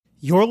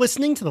You're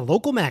listening to The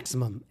Local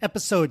Maximum,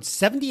 episode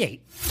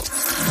 78.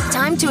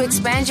 Time to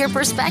expand your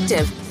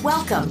perspective.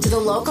 Welcome to The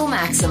Local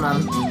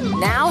Maximum.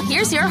 Now,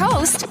 here's your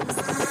host,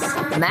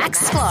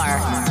 Max Sklar.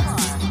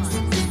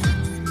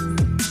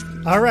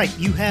 All right,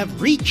 you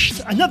have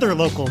reached another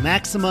Local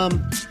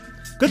Maximum.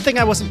 Good thing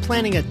I wasn't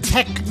planning a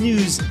tech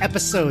news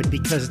episode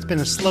because it's been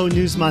a slow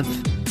news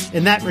month.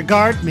 In that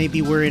regard,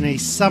 maybe we're in a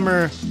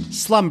summer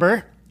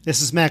slumber.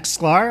 This is Max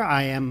Sklar.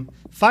 I am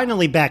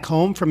finally back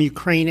home from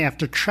Ukraine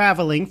after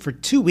traveling for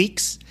 2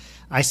 weeks.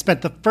 I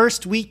spent the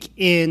first week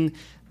in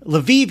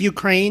Lviv,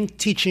 Ukraine,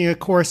 teaching a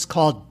course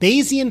called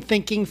Bayesian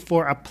Thinking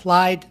for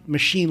Applied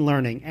Machine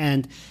Learning.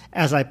 And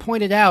as I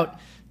pointed out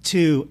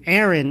to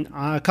Aaron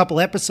a couple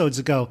episodes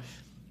ago,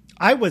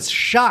 I was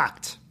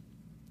shocked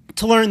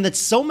to learn that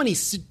so many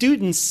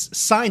students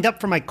signed up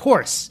for my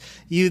course.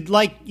 You'd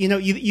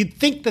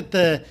think that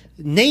the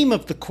name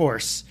of the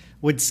course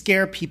would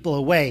scare people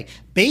away.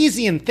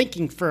 Bayesian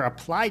Thinking for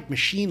Applied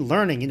Machine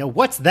Learning.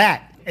 What's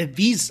that?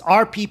 These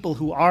are people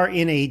who are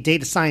in a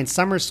data science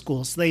summer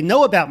school, so they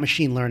know about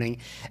machine learning.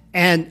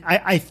 And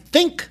I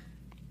think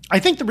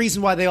the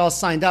reason why they all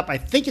signed up, I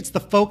think it's the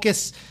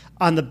focus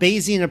on the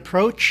Bayesian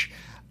approach.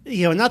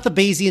 Not the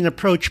Bayesian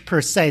approach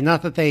per se,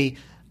 not that they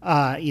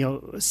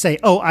say,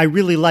 oh, I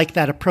really like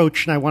that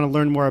approach and I want to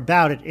learn more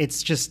about it.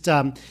 It's just,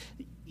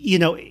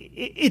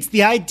 it's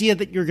the idea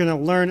that you're going to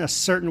learn a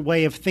certain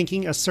way of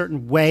thinking, a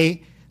certain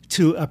way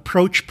to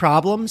approach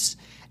problems,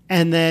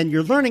 and then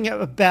you're learning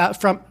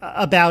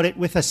about it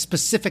with a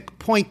specific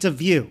point of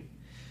view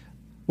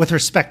with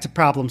respect to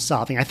problem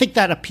solving. I think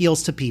that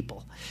appeals to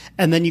people.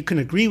 And then you can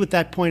agree with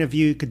that point of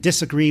view, you could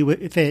disagree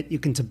with it, you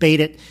can debate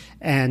it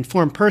and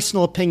form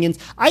personal opinions.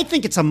 I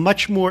think it's a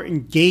much more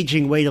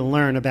engaging way to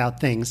learn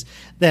about things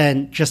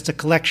than just a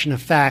collection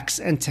of facts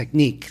and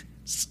techniques.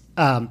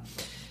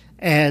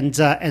 And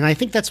I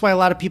think that's why a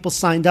lot of people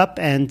signed up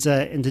and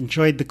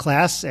enjoyed the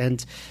class,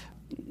 and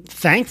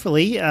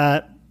thankfully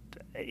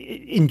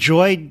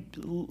enjoyed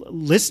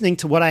listening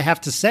to what I have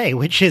to say,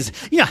 which is,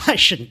 I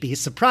shouldn't be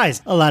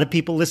surprised. A lot of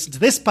people listen to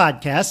this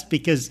podcast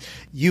because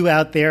you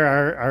out there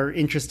are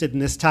interested in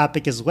this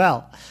topic as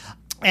well.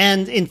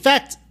 And in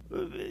fact,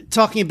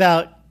 talking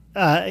about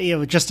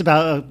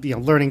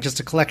learning just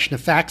a collection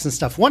of facts and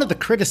stuff, one of the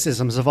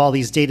criticisms of all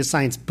these data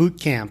science boot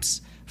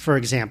camps, for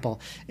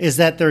example, is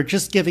that they're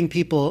just giving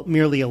people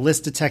merely a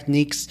list of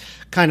techniques,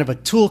 kind of a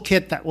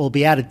toolkit that will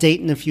be out of date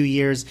in a few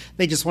years.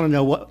 They just want to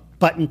know what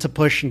button to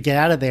push and get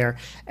out of there.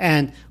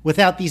 And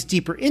without these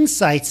deeper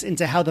insights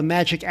into how the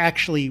magic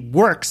actually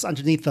works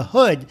underneath the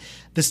hood,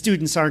 the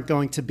students aren't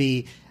going to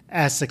be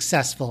as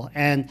successful.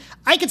 And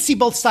I could see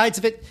both sides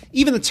of it.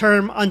 Even the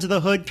term under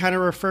the hood kind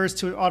of refers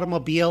to an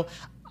automobile.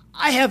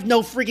 I have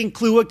no freaking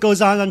clue what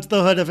goes on under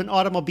the hood of an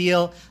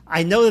automobile.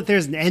 I know that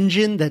there's an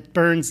engine that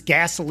burns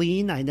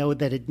gasoline. I know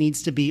that it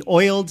needs to be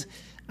oiled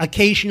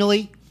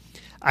occasionally.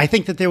 I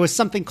think that there was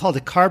something called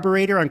a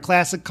carburetor on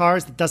classic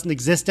cars that doesn't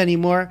exist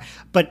anymore.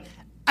 But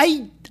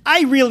I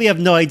really have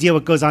no idea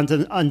what goes on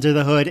under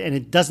the hood, and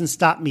it doesn't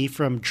stop me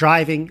from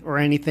driving or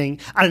anything.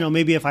 I don't know,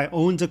 maybe if I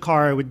owned a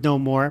car, I would know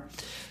more.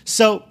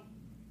 So,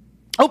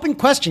 open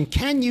question,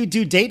 can you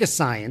do data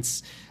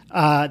science?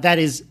 That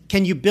is,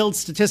 can you build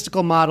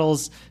statistical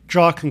models,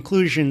 draw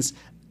conclusions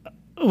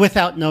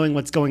without knowing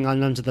what's going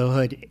on under the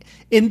hood?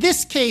 In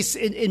this case,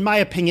 in my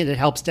opinion, it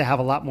helps to have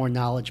a lot more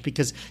knowledge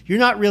because you're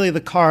not really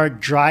the car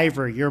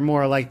driver. You're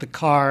more like the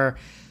car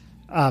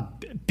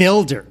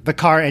builder, the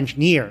car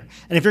engineer.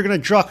 And if you're going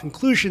to draw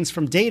conclusions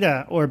from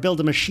data or build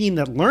a machine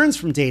that learns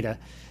from data,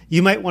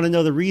 you might want to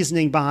know the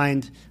reasoning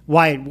behind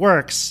why it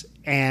works.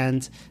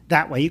 And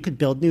that way you could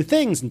build new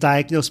things and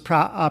diagnose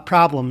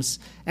problems.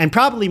 And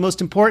probably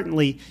most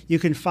importantly, you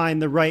can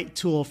find the right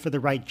tool for the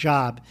right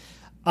job.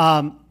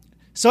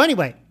 So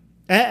anyway,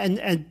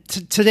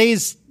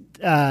 today's,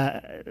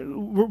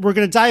 we're going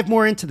to dive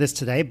more into this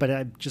today, but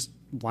I just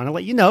want to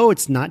let you know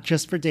it's not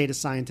just for data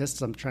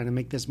scientists. I'm trying to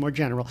make this more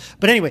general.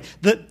 But anyway,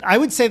 I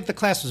would say that the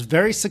class was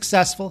very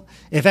successful.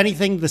 If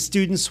anything, the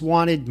students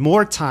wanted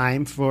more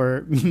time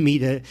for me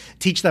to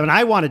teach them, and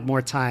I wanted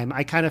more time.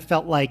 I kind of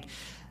felt like,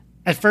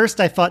 at first,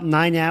 I thought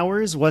 9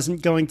 hours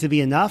wasn't going to be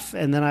enough,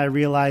 and then I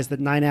realized that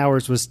 9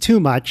 hours was too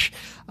much.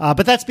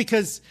 But that's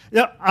because,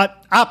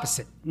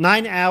 opposite.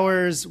 9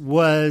 hours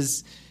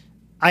was,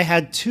 I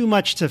had too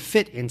much to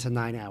fit into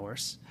 9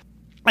 hours.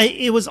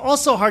 It was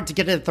also hard to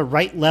get it at the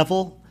right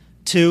level,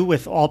 too,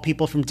 with all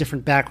people from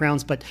different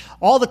backgrounds. But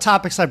all the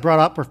topics I brought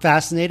up were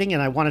fascinating,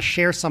 and I want to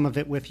share some of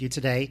it with you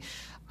today.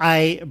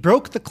 I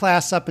broke the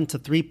class up into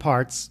 3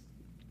 parts.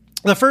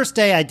 The first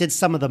day, I did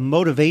some of the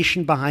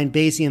motivation behind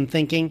Bayesian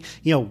thinking.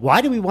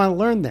 Why do we want to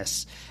learn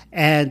this?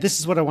 And this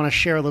is what I want to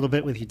share a little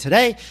bit with you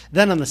today.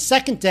 Then on the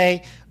second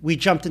day, we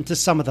jumped into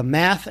some of the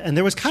math. And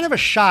there was kind of a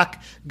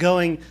shock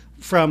going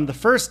from the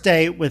first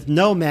day with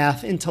no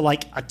math into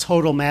like a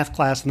total math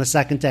class on the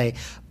second day.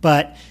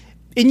 But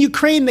in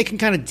Ukraine, they can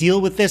kind of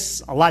deal with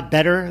this a lot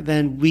better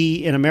than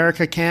we in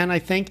America can, I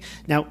think.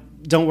 Now,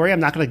 don't worry, I'm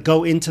not going to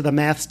go into the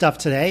math stuff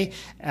today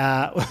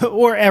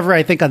or ever,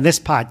 I think, on this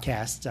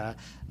podcast.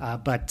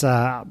 but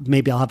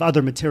maybe I'll have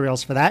other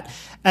materials for that.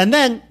 And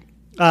then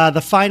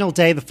the final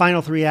day, the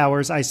final 3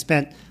 hours, I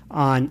spent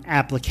on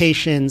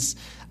applications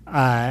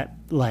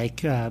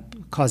like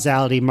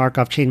causality,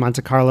 Markov chain,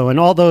 Monte Carlo, and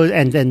all those,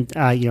 and then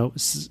Python,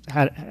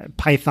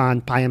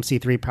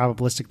 PyMC3,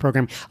 probabilistic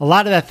programming. A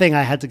lot of that thing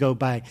I had to go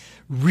by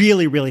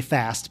really, really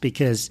fast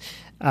because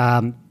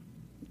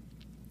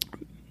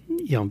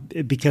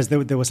because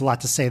there was a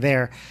lot to say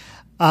there.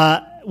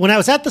 When I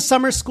was at the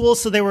summer school,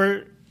 so there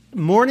were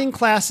morning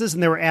classes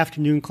and there were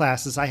afternoon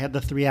classes. I had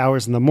the 3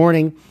 hours in the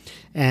morning,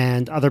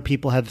 and other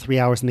people had 3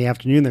 hours in the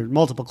afternoon. There were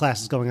multiple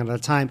classes going on at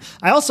a time.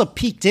 I also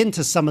peeked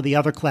into some of the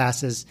other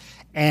classes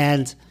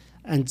and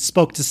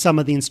spoke to some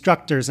of the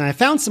instructors, and I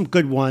found some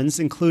good ones,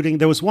 including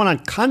there was one on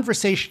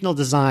conversational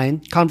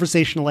design,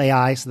 conversational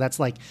AI, so that's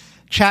like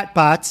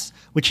chatbots,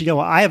 which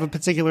I have a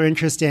particular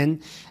interest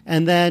in,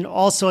 and then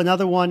also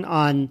another one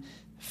on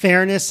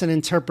fairness and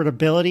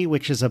interpretability,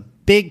 which is a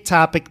big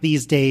topic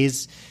these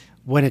days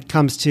when it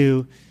comes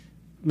to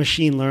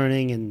machine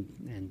learning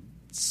and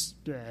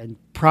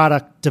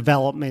product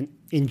development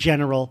in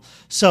general.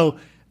 So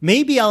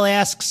maybe I'll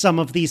ask some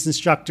of these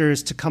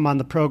instructors to come on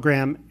the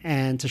program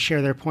and to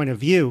share their point of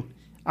view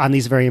on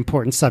these very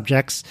important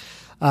subjects.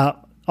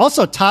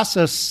 Also,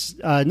 Tassos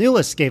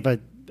Noulis gave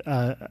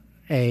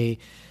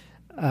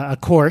a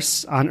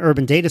course on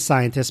urban data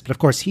scientists, but of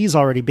course he's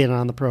already been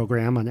on the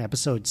program on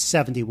episode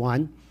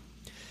 71.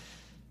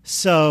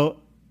 So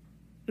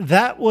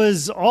that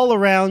was all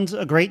around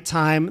a great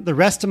time. The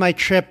rest of my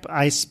trip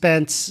I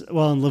spent, in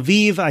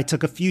Lviv. I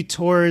took a few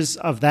tours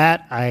of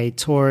that. I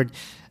toured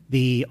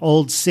the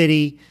old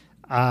city,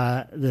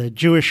 the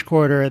Jewish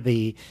quarter,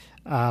 the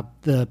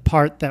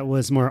part that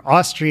was more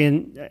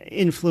Austrian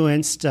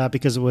influenced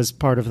because it was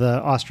part of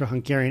the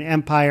Austro-Hungarian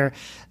Empire.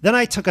 Then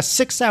I took a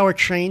 6-hour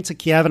train to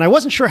Kiev, and I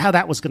wasn't sure how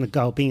that was going to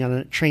go, being on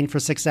a train for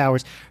 6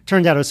 hours.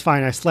 Turned out it was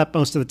fine. I slept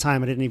most of the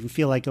time. I didn't even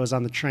feel like I was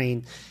on the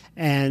train.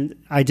 And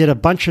I did a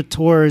bunch of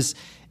tours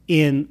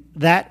in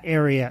that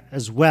area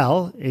as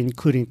well,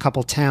 including a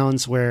couple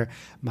towns where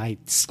my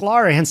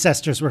Sklar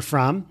ancestors were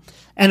from.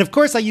 And of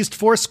course, I used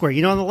Foursquare.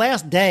 On the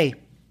last day,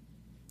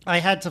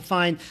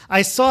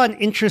 I saw an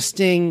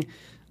interesting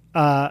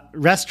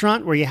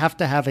restaurant where you have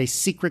to have a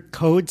secret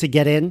code to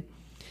get in.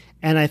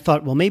 And I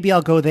thought, well, maybe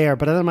I'll go there.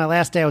 But on my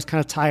last day, I was kind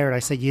of tired. I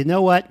said, you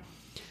know what?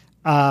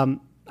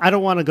 I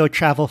don't want to go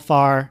travel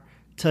far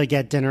to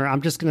get dinner.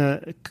 I'm just going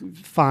to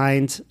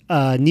find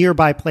a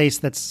nearby place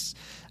that's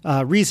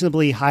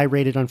reasonably high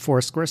rated on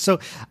Foursquare. So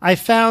I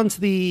found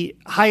the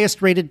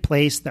highest rated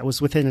place that was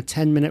within a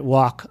 10-minute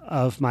walk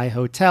of my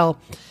hotel.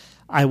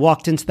 I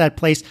walked into that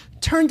place.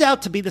 Turned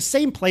out to be the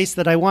same place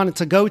that I wanted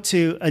to go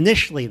to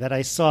initially, that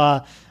I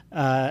saw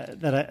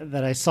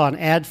that I saw an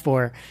ad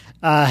for.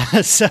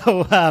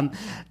 So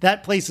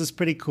that place is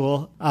pretty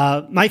cool.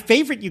 My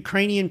favorite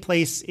Ukrainian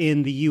place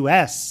in the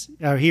U.S.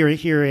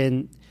 Here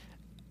in.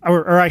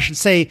 Or I should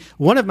say,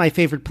 one of my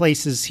favorite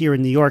places here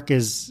in New York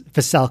is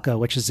Veselka,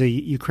 which is a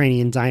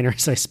Ukrainian diner.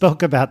 So I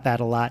spoke about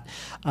that a lot.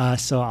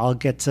 So I'll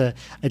get to.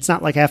 It's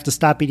not like I have to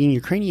stop eating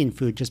Ukrainian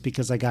food just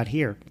because I got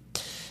here.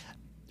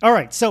 All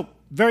right, so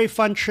very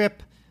fun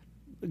trip.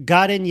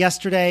 Got in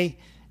yesterday,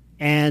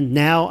 and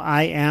now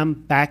I am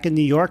back in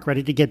New York,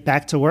 ready to get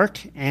back to work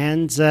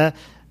and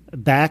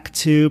back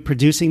to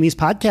producing these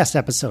podcast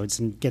episodes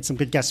and get some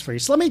good guests for you.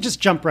 So let me just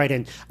jump right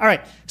in. All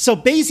right, so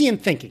Bayesian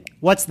thinking,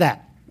 what's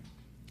that?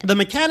 The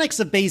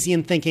mechanics of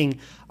Bayesian thinking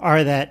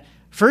are that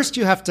first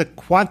you have to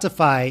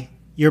quantify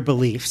your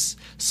beliefs.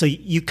 So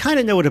you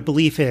kind of know what a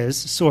belief is,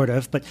 sort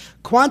of, but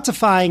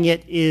quantifying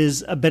it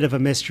is a bit of a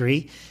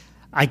mystery.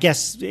 I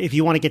guess if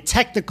you want to get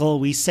technical,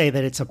 we say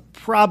that it's a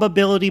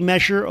probability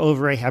measure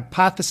over a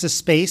hypothesis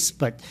space,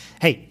 but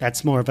hey,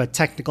 that's more of a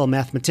technical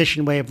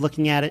mathematician way of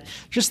looking at it.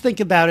 Just think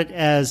about it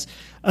as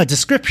a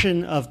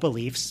description of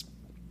beliefs.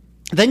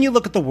 Then you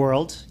look at the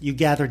world, you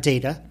gather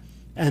data,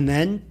 and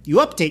then you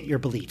update your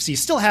beliefs. You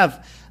still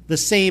have the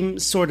same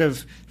sort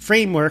of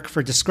framework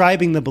for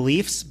describing the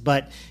beliefs,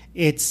 but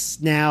it's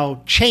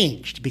now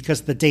changed because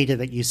of the data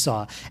that you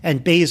saw.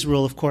 And Bayes'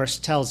 rule, of course,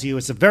 tells you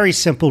it's a very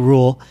simple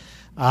rule.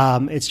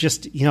 It's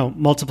just,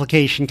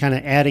 multiplication, kind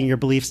of adding your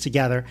beliefs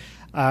together,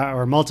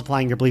 or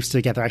multiplying your beliefs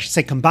together. I should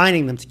say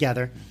combining them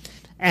together.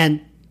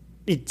 And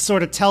it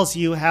sort of tells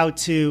you how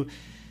to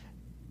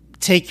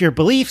take your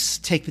beliefs,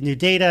 take the new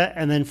data,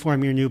 and then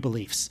form your new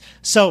beliefs.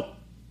 So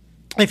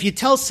if you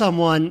tell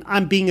someone,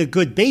 I'm being a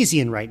good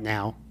Bayesian right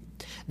now,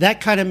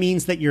 that kind of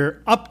means that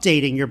you're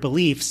updating your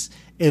beliefs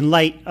in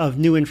light of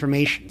new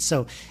information.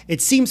 So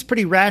it seems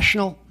pretty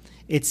rational.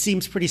 It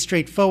seems pretty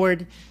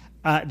straightforward.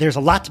 There's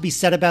a lot to be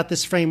said about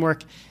this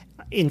framework.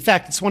 In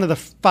fact, it's one of the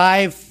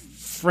 5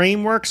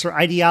 frameworks or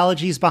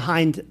ideologies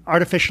behind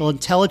artificial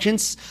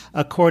intelligence,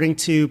 according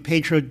to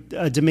Pedro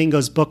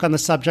Domingo's book on the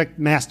subject,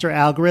 Master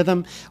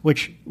Algorithm,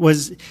 which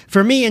was,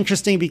 for me,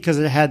 interesting because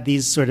it had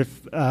these sort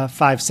of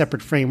 5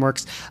 separate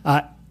frameworks,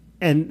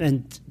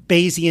 and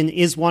Bayesian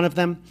is one of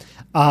them.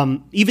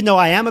 Even though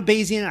I am a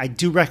Bayesian, I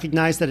do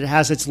recognize that it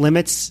has its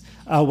limits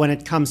when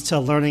it comes to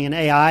learning an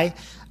AI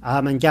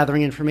and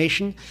gathering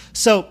information.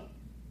 So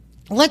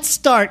let's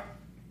start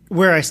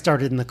where I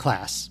started in the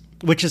class,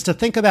 which is to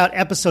think about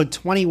episode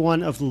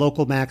 21 of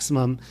Local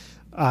Maximum.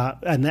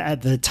 And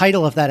the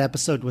title of that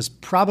episode was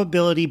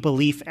Probability,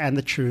 Belief, and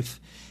the Truth.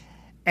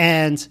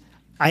 And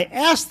I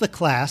asked the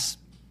class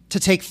to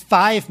take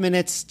 5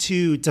 minutes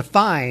to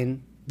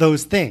define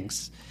those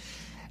things.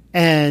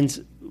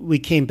 And we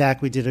came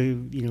back, we did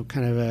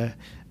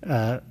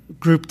a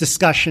group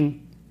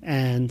discussion,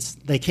 and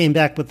they came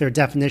back with their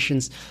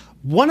definitions.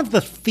 One of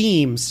the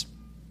themes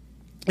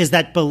is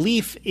that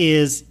belief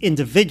is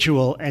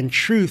individual and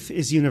truth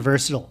is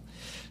universal.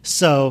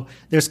 So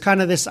there's kind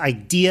of this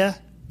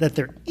idea that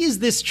there is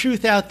this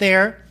truth out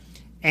there,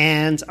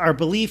 and our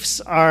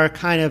beliefs are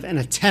kind of an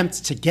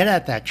attempt to get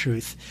at that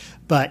truth,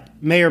 but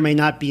may or may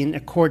not be in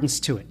accordance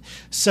to it.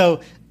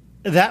 So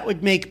that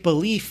would make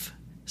belief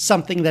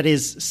something that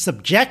is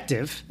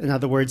subjective, in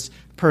other words,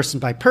 person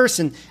by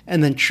person,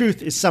 and then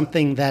truth is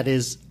something that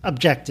is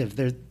objective.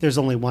 There's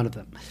only one of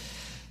them.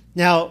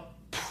 Now,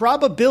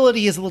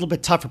 probability is a little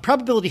bit tougher.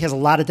 Probability has a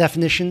lot of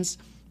definitions.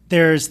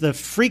 There's the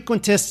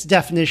frequentist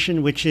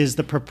definition, which is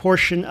the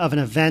proportion of an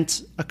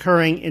event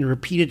occurring in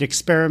repeated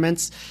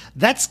experiments.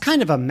 That's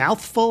kind of a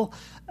mouthful.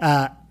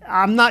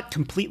 I'm not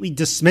completely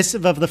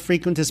dismissive of the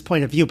frequentist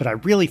point of view, but I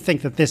really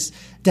think that this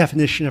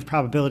definition of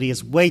probability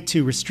is way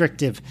too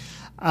restrictive.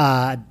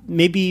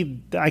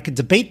 Maybe I could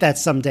debate that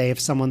someday if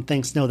someone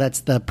thinks, no,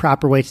 that's the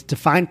proper way to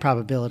define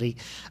probability.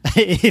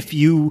 If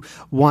you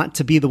want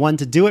to be the one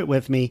to do it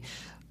with me,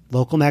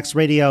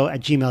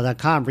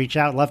 localmaxradio@gmail.com. Reach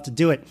out. I'd love to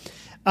do it.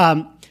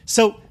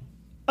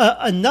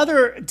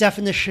 Another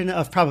definition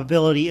of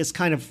probability is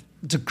kind of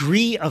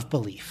degree of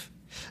belief.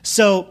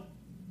 So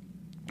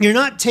you're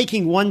not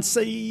taking one,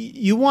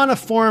 you want to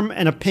form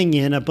an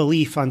opinion, a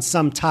belief on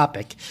some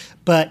topic,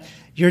 but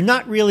you're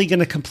not really going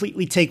to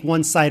completely take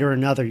one side or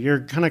another. You're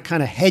going to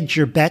kind of hedge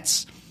your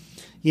bets.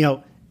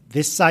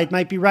 This side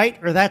might be right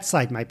or that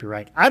side might be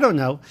right. I don't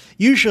know.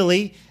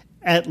 Usually,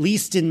 at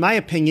least in my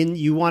opinion,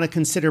 you want to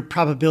consider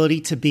probability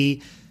to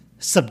be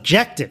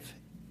subjective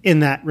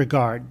in that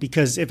regard,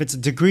 because if it's a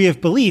degree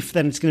of belief,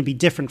 then it's going to be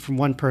different from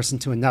one person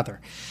to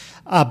another.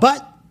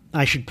 But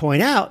I should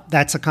point out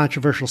that's a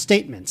controversial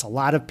statement. A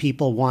lot of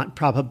people want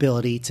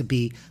probability to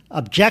be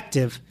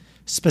objective.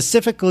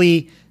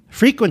 Specifically,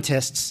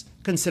 frequentists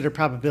consider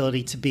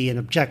probability to be an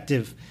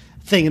objective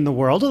thing in the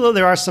world, although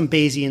there are some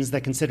Bayesians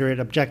that consider it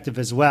objective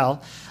as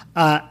well.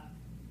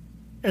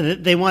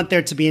 They want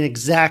there to be an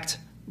exact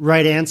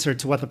right answer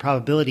to what the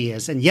probability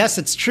is. And yes,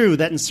 it's true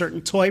that in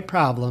certain toy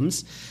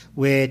problems,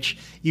 which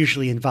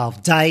usually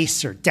involve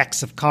dice or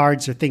decks of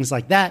cards or things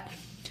like that,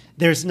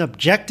 there's an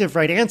objective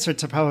right answer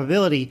to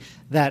probability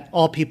that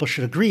all people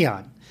should agree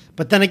on.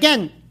 But then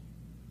again,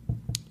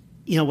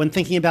 when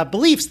thinking about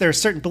beliefs, there are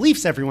certain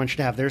beliefs everyone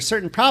should have. There are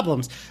certain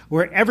problems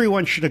where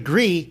everyone should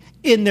agree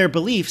in their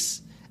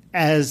beliefs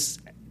as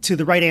to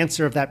the right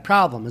answer of that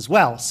problem as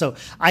well. So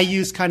I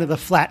use kind of the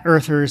flat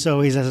earthers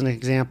always as an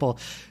example.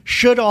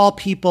 Should all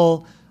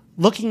people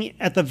looking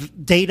at the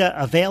data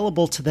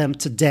available to them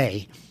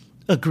today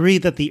agree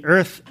that the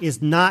Earth is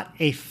not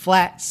a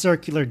flat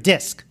circular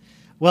disk?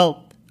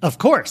 Well, of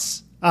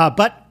course,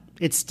 but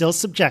it's still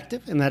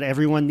subjective in that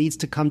everyone needs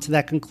to come to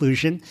that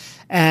conclusion.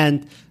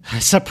 And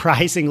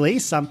surprisingly,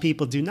 some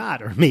people do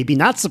not, or maybe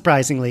not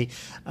surprisingly,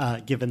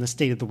 given the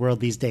state of the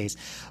world these days.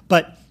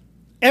 But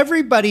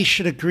everybody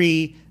should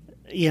agree,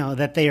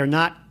 that they are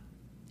not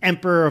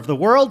emperor of the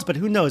world, but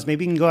who knows?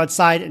 Maybe you can go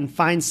outside and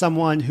find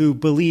someone who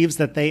believes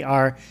that they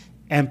are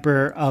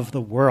emperor of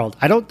the world.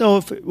 I don't know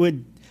if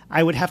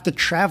I would have to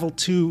travel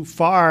too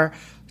far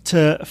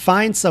to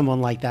find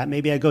someone like that.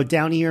 Maybe I go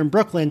down here in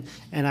Brooklyn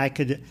and I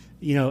could,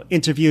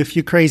 interview a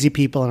few crazy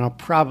people and I'll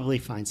probably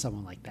find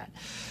someone like that.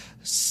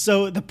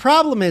 So the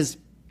problem is,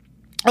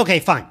 okay,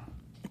 fine.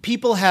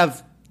 People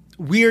have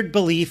weird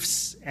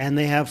beliefs and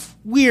they have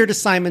weird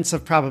assignments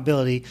of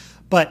probability,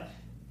 but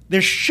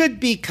there should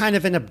be kind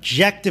of an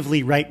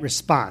objectively right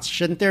response,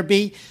 shouldn't there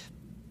be?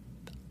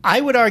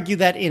 I would argue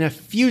that in a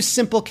few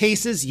simple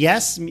cases,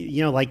 yes,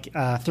 like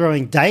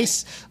throwing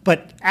dice,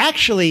 but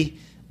actually,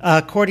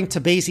 according to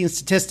Bayesian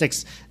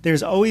statistics,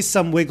 there's always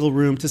some wiggle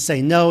room to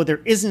say, no,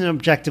 there isn't an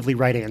objectively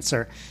right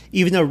answer,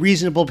 even though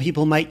reasonable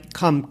people might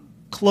come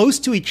close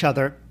to each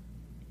other,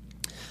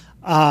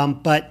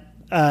 but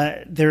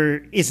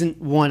there isn't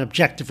one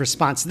objective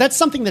response. So that's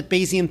something that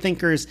Bayesian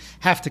thinkers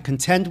have to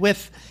contend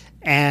with.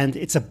 And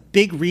it's a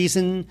big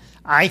reason,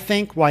 I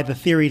think, why the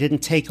theory didn't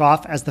take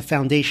off as the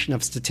foundation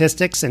of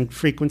statistics, and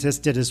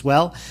frequentists did as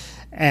well.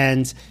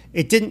 And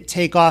it didn't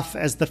take off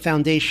as the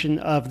foundation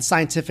of the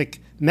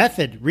scientific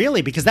method,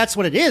 really, because that's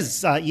what it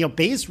is.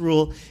 Bayes'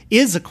 rule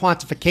is a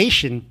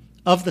quantification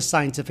of the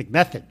scientific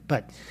method,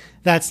 but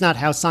that's not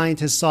how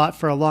scientists saw it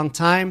for a long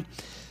time,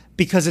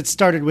 because it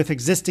started with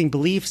existing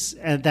beliefs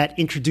that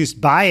introduced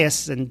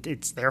bias, and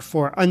it's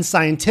therefore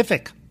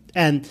unscientific.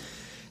 And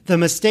the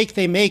mistake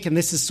they make, and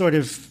this is sort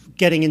of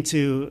getting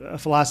into a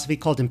philosophy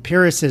called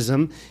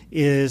empiricism,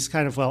 is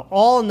kind of,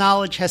 all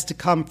knowledge has to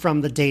come from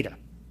the data,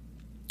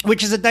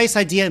 which is a nice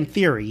idea in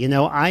theory.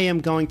 I am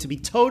going to be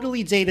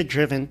totally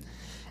data-driven,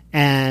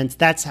 And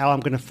that's how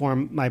I'm going to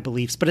form my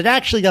beliefs. But it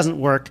actually doesn't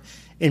work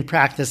in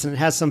practice, and it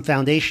has some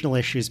foundational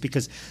issues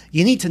because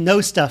you need to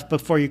know stuff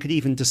before you could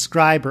even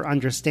describe or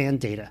understand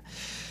data.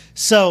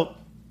 So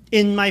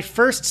in my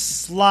first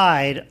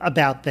slide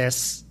about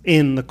this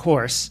in the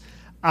course,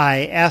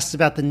 I asked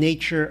about the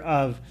nature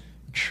of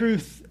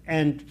truth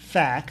and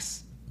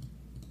facts.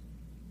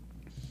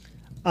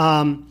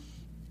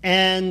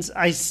 And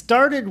I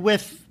started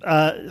with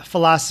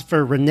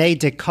philosopher René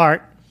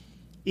Descartes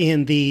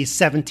in the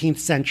 17th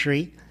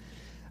century.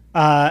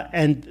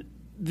 And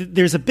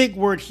there's a big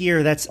word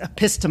here that's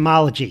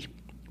epistemology,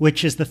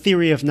 which is the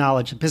theory of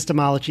knowledge.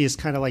 Epistemology is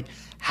kind of like,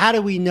 how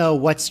do we know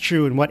what's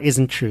true and what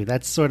isn't true?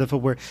 That's sort of a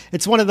word.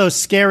 It's one of those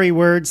scary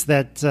words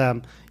that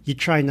you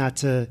try not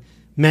to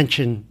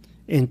mention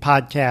in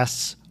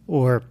podcasts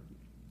or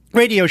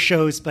radio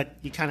shows, but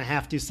you kind of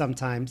have to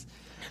sometimes.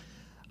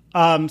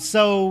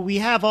 So we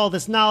have all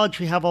this knowledge,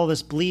 we have all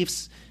this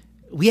beliefs.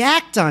 We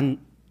act on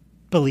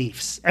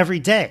beliefs every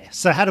day.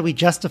 So how do we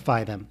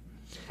justify them?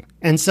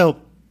 And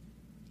so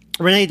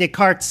René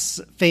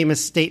Descartes'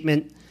 famous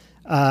statement,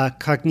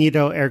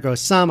 cognito ergo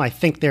sum, I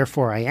think,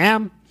 therefore I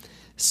am,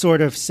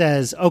 sort of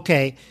says,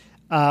 okay,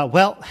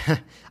 well,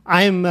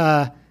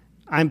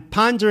 I'm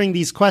pondering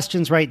these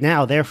questions right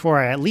now, therefore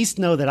I at least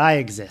know that I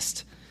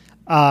exist.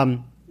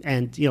 And,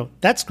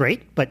 that's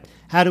great, but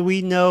how do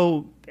we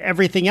know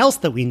everything else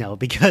that we know?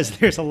 Because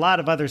there's a lot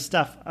of other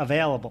stuff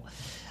available.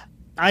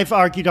 I've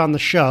argued on the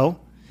show,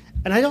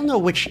 and I don't know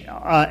which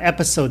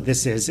episode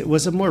this is. It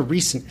was a more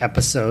recent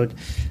episode.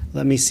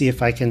 Let me see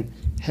if I can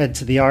head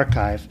to the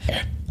archive.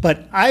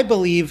 But I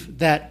believe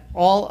that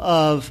all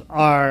of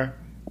our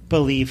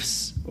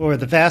beliefs, or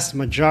the vast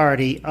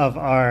majority of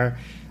our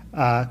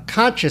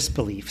conscious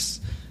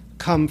beliefs,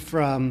 come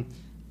from,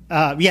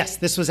 yes,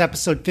 this was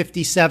episode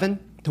 57,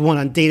 the one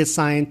on data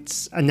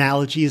science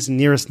analogies and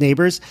nearest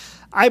neighbors.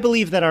 I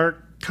believe that our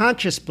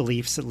conscious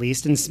beliefs, at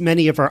least, and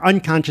many of our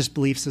unconscious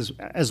beliefs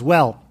as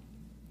well,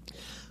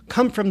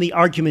 come from the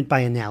argument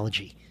by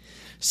analogy.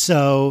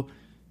 So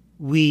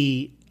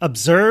we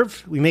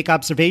observe, we make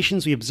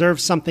observations, we observe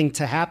something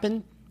to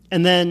happen,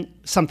 and then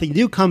something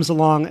new comes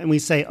along and we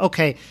say,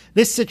 okay,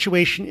 this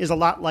situation is a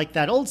lot like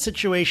that old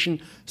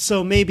situation,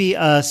 so maybe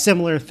a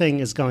similar thing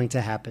is going to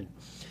happen.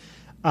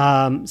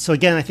 So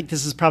again, I think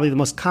this is probably the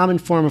most common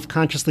form of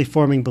consciously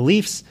forming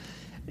beliefs.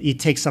 You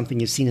take something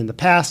you've seen in the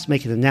past,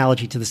 make an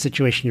analogy to the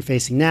situation you're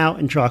facing now,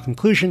 and draw a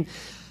conclusion.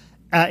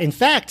 In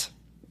fact,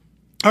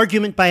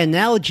 argument by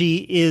analogy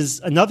is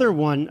another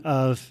one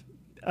of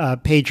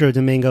Pedro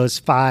Domingo's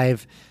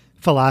 5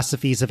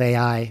 philosophies of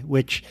AI,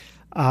 which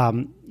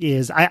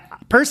is,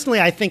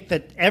 I think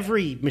that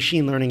every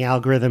machine learning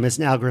algorithm is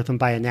an algorithm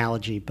by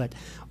analogy, but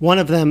one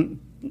of them,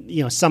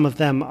 some of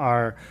them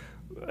are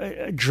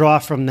draw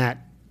from that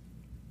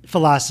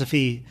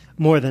philosophy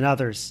more than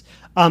others.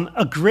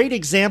 A great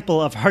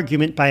example of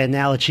argument by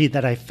analogy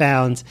that I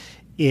found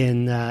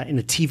in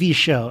a TV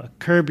show,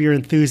 Curb Your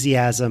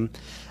Enthusiasm,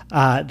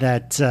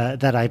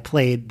 that I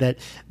played. That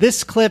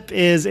this clip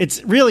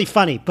it's really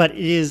funny, but it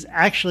is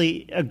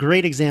actually a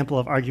great example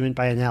of argument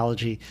by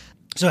analogy.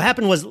 So what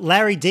happened was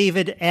Larry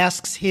David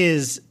asks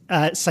his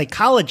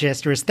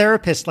psychologist or his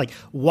therapist,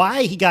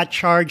 why he got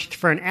charged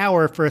for an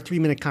hour for a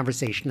 3-minute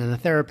conversation. And the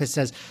therapist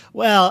says,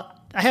 well,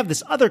 I have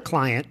this other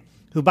client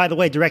who, by the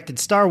way, directed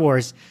Star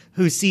Wars,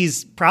 who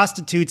sees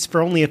prostitutes for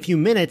only a few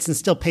minutes and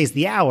still pays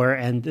the hour.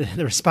 And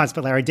the response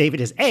by Larry David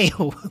is, A,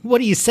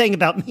 what are you saying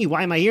about me?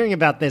 Why am I hearing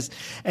about this?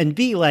 And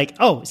B,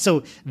 oh,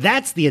 so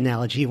that's the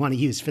analogy you want to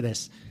use for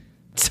this.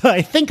 So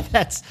I think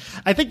that's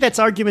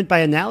argument by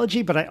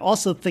analogy, but I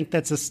also think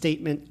that's a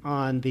statement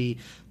on the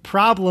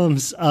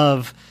problems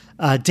of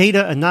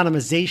data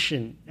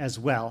anonymization as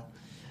well.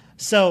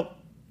 So,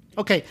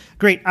 okay,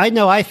 great.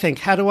 I think.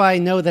 How do I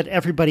know that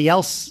everybody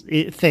else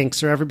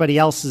thinks, or everybody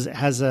else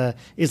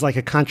is like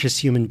a conscious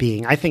human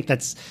being? I think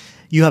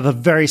you have a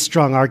very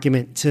strong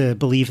argument to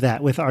believe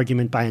that with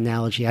argument by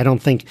analogy. I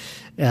don't think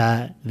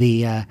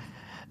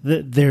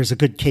there's a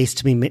good case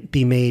to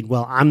be made,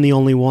 well, I'm the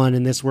only one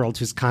in this world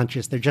who's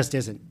conscious. There just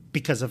isn't,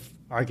 because of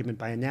argument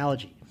by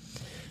analogy.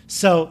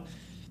 So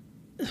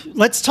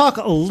let's talk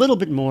a little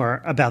bit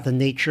more about the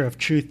nature of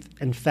truth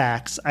and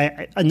facts.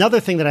 Another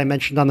thing that I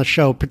mentioned on the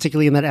show,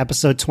 particularly in that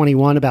episode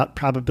 21 about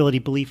probability,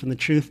 belief, and the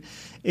truth,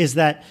 is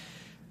that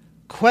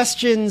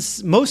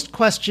most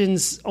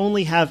questions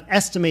only have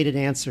estimated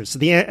answers. So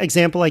the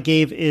example I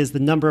gave is the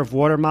number of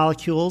water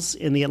molecules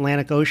in the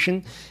Atlantic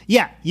Ocean.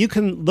 Yeah, you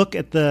can look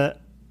at the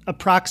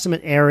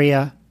approximate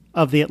area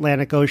of the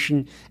Atlantic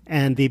Ocean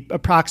and the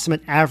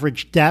approximate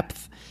average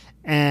depth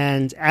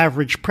and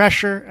average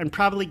pressure and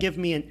probably give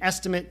me an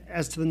estimate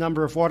as to the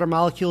number of water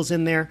molecules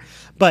in there.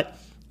 But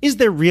is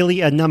there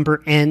really a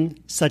number n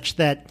such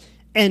that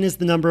n is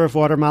the number of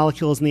water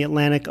molecules in the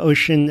Atlantic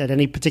Ocean at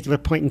any particular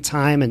point in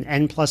time, and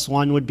n plus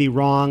 1 would be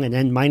wrong and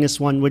n minus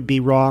 1 would be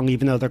wrong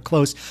even though they're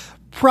close?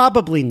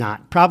 Probably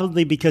not.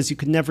 Probably because you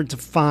could never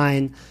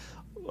define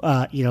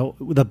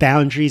the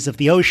boundaries of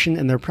the ocean,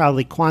 and there are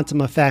probably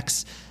quantum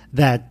effects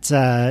that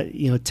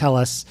tell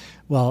us,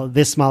 well,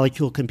 this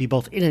molecule can be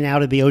both in and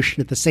out of the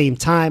ocean at the same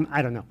time.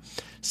 I don't know.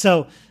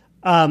 So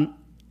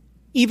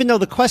even though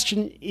the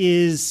question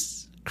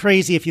is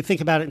crazy if you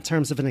think about it in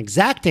terms of an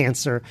exact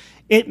answer,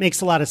 it makes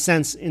a lot of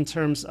sense in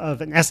terms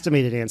of an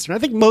estimated answer. And I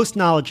think most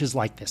knowledge is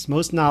like this.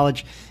 Most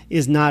knowledge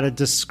is not a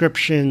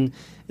description,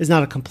 is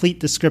not a complete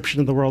description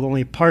of the world,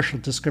 only a partial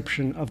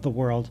description of the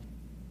world.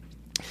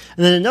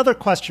 And then another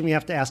question we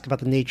have to ask about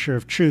the nature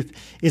of truth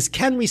is,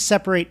 can we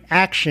separate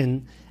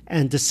action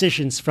and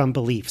decisions from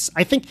beliefs?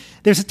 I think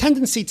there's a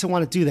tendency to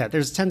want to do that.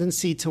 There's a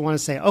tendency to want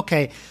to say,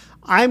 okay,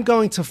 I'm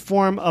going to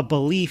form a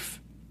belief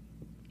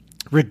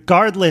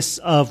regardless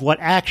of what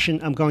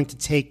action I'm going to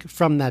take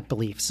from that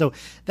belief. So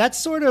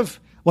that's sort of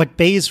what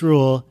Bayes'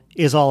 rule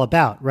is all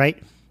about,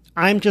 right?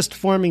 I'm just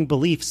forming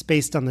beliefs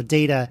based on the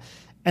data,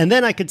 and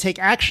then I could take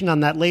action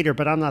on that later,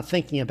 but I'm not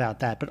thinking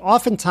about that. But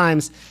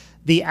oftentimes,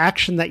 the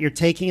action that you're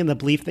taking and the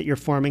belief that you're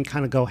forming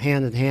kind of go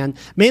hand in hand,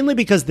 mainly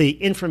because the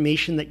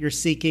information that you're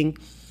seeking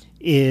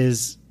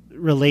is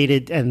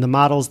related, and the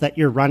models that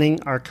you're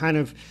running are kind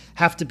of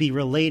have to be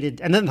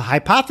related, and then the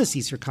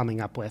hypotheses you're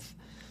coming up with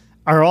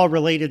are all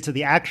related to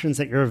the actions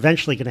that you're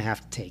eventually going to have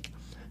to take.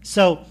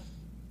 So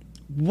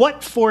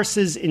what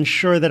forces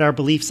ensure that our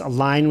beliefs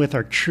align with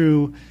our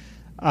true,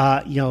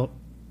 causal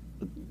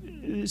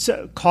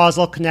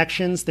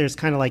connections? There's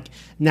kind of like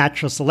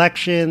natural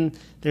selection.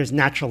 There's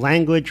natural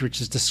language,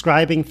 which is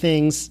describing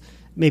things,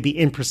 maybe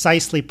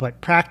imprecisely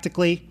but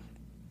practically.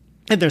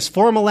 And there's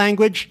formal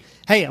language.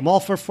 Hey, I'm all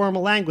for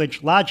formal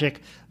language,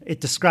 logic. It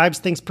describes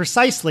things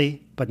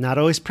precisely, but not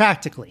always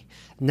practically.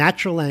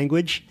 Natural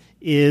language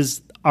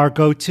is our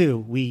go-to.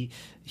 We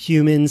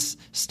humans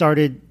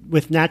started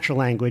with natural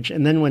language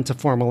and then went to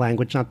formal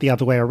language, not the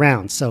other way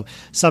around. So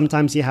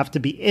sometimes you have to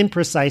be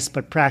imprecise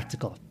but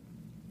practical.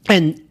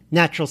 And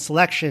natural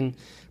selection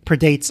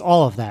predates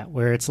all of that,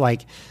 where it's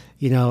like,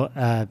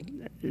 there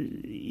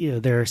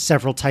are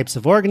several types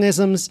of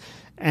organisms,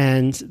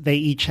 and they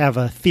each have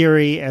a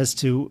theory as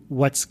to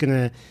what's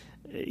going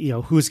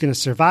to, who's going to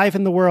survive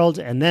in the world,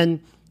 and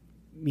then,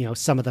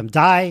 some of them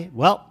die.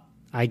 Well,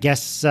 I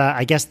guess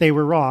they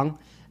were wrong.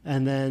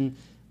 And then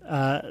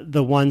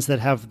the ones that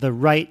have the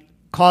right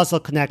causal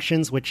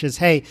connections, which is,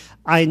 hey,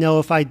 I know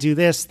if I do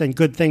this, then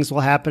good things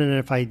will happen, and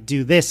if I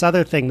do this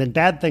other thing, then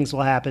bad things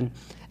will happen.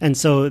 And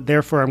so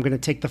therefore I'm going to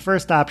take the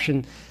first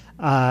option.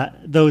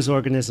 Those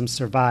organisms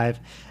survive.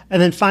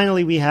 And then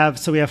finally we have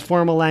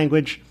formal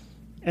language,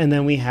 and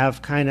then we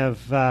have kind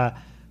of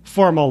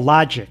formal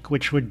logic,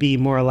 which would be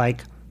more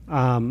like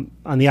on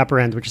the upper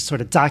end, which is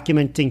sort of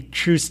documenting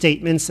true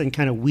statements and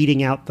kind of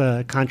weeding out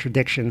the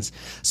contradictions.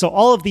 So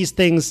all of these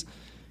things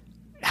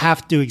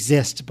have to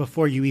exist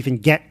before you even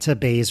get to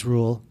Bayes'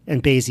 rule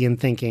and Bayesian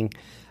thinking.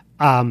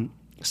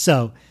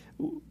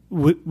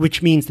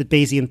 Which means that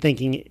Bayesian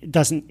thinking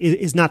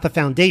is not the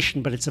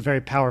foundation, but it's a very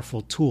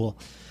powerful tool.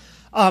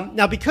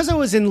 Now, because I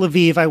was in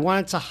Lviv, I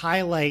wanted to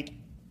highlight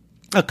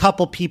a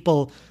couple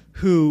people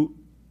who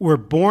were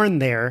born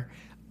there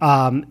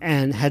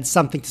and had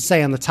something to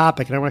say on the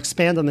topic. And I want to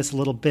expand on this a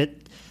little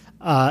bit.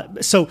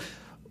 So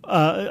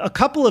a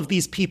couple of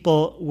these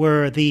people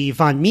were the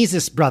von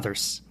Mises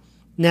brothers.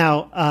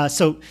 Now,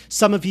 so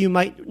some of you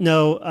might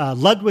know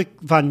Ludwig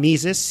von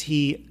Mises.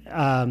 He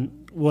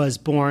was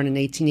born in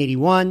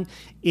 1881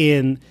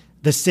 in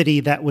the city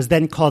that was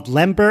then called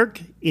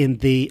Lemberg in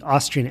the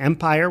Austrian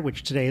Empire,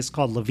 which today is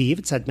called Lviv.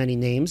 It's had many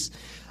names.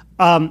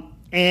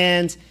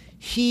 And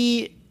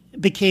he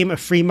became a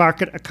free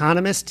market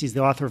economist. He's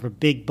the author of a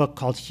big book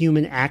called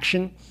Human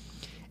Action.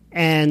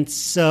 And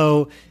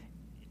so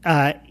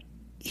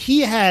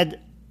he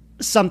had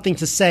something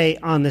to say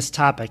on this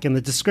topic. And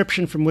the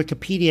description from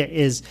Wikipedia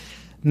is,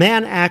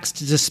 man acts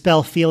to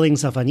dispel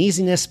feelings of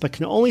uneasiness, but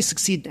can only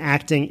succeed in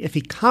acting if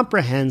he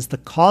comprehends the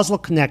causal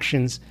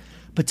connections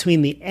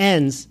between the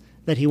ends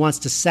that he wants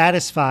to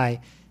satisfy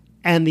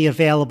and the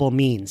available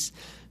means.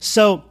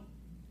 So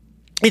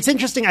it's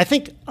interesting. I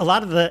think a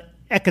lot of the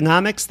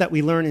economics that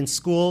we learn in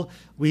school,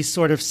 we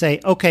sort of say,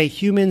 okay,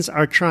 humans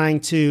are trying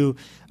to,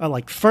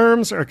 like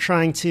firms are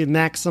trying to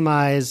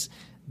maximize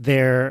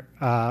their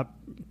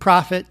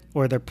profit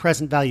or their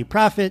present value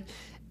profit,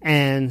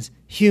 and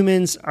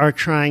humans are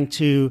trying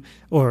to,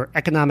 or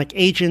economic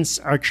agents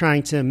are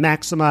trying to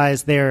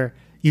maximize their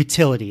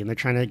utility, and they're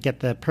trying to get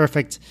the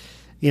perfect,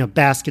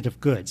 basket of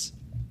goods.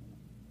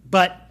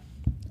 But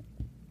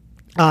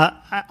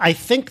I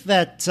think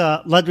that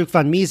Ludwig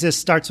von Mises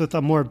starts with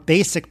a more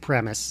basic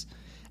premise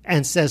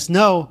and says,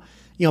 no,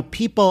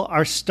 people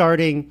are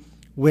starting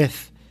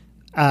with,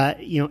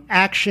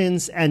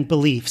 actions and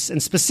beliefs.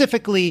 And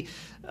specifically,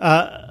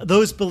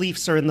 those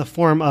beliefs are in the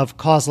form of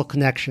causal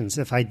connections.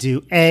 If I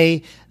do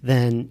A,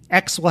 then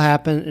X will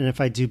happen. And if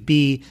I do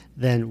B,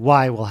 then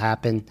Y will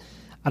happen.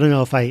 I don't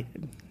know if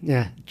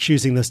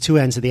choosing those two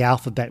ends of the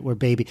alphabet were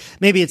maybe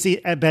it's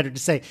better to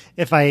say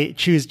if I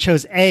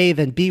chose A,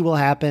 then B will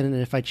happen. And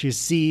if I choose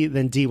C,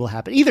 then D will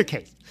happen. Either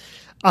case,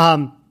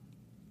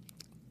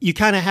 you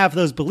kind of have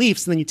those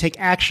beliefs, and then you take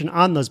action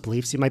on those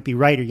beliefs. You might be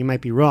right or you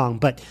might be wrong.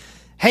 But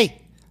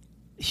hey,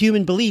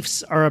 human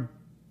beliefs are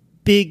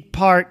big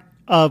part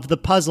of the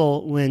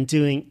puzzle when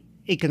doing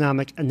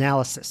economic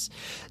analysis.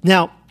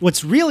 Now,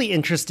 what's really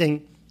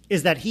interesting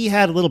is that he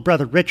had a little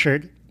brother,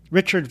 Richard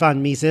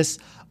von Mises,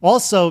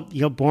 also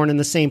born in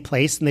the same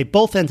place, and they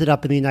both ended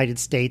up in the United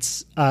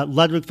States.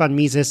 Ludwig von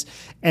Mises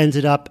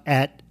ended up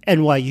at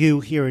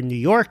NYU here in New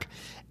York,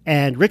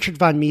 and Richard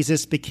von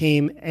Mises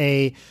became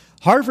a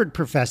Harvard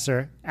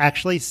professor,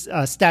 actually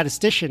a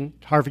statistician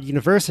at Harvard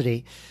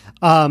University.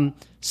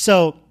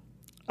 So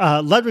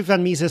Ludwig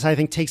von Mises, I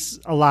think, takes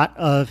a lot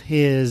of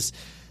his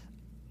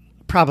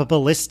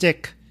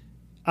probabilistic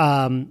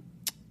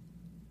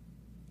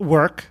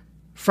work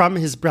from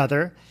his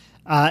brother.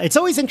 It's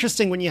always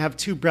interesting when you have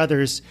two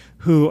brothers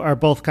who are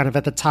both kind of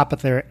at the top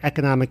of their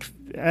economic,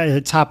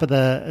 top of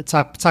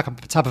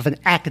an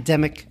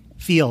academic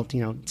field.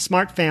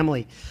 Smart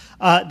family.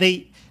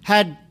 They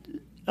had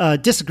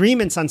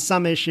disagreements on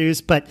some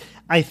issues, but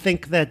I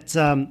think that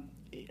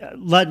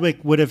Ludwig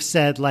would have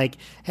said, like,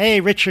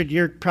 "Hey, Richard,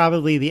 you're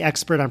probably the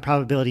expert on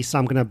probability, so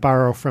I'm going to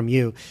borrow from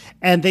you."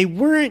 And they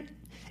weren't.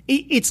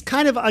 It's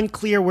kind of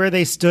unclear where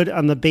they stood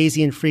on the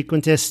Bayesian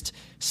frequentist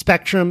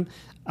spectrum.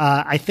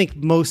 I think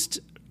most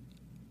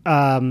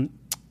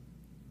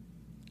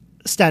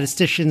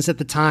statisticians at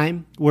the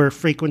time were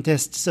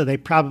frequentists, so they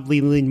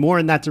probably leaned more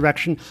in that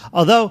direction,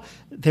 although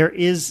there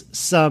is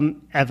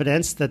some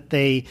evidence that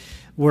they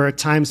were at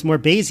times more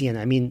Bayesian.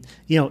 I mean,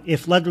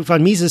 if Ludwig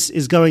von Mises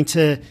is going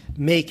to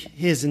make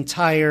his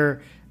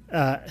entire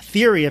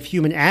theory of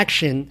human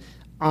action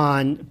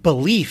on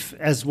belief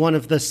as one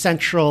of the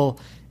central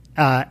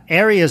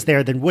areas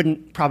there, then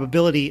wouldn't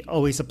probability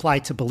always apply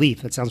to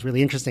belief? That sounds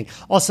really interesting.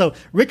 Also,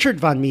 Richard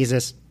von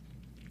Mises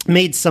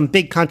made some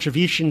big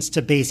contributions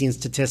to Bayesian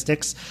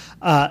statistics.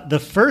 The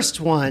first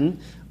one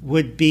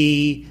would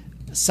be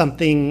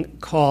something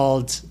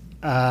called,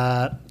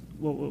 what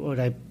would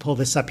I pull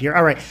this up here?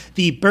 All right,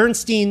 the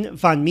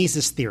Bernstein-von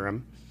Mises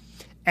theorem.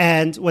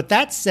 And what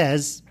that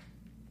says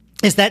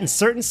is that in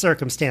certain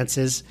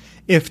circumstances,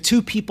 if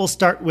two people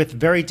start with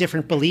very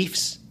different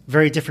beliefs,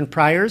 very different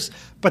priors,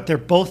 but they're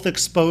both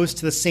exposed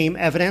to the same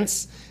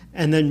evidence,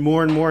 and then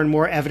more and more and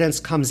more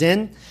evidence comes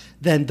in,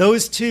 then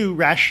those two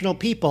rational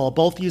people,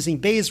 both using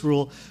Bayes'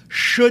 rule,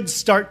 should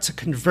start to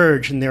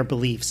converge in their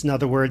beliefs. In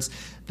other words,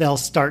 they'll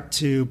start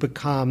to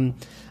become,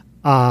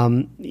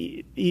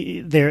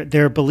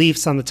 their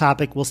beliefs on the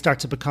topic will start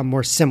to become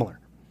more similar.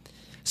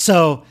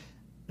 So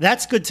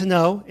that's good to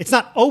know. It's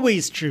not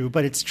always true,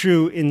 but it's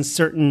true in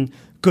certain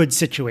good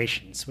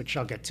situations, which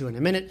I'll get to in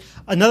a minute.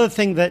 Another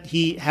thing that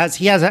he has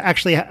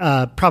actually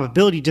a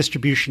probability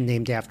distribution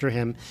named after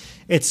him.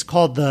 It's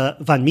called the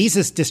von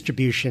Mises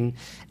distribution,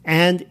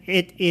 and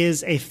it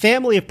is a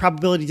family of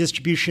probability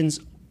distributions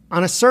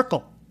on a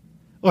circle,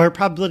 or a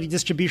probability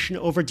distribution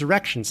over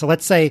direction. So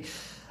let's say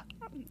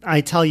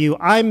I tell you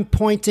I'm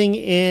pointing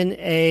in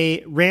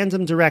a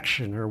random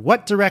direction, or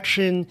what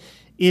direction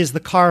is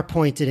the car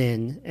pointed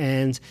in,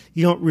 and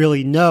you don't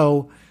really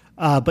know,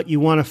 but you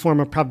want to form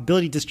a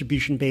probability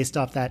distribution based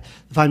off that.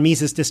 The von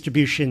Mises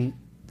distribution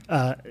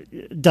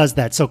does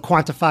that, so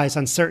quantifies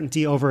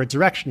uncertainty over a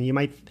direction. You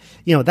might,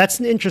 that's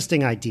an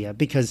interesting idea,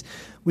 because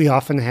we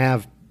often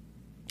have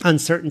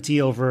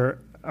uncertainty over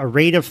a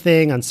rate of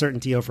thing,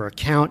 uncertainty over a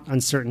count,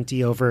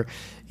 uncertainty over,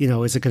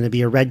 is it going to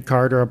be a red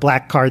card or a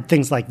black card,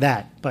 things like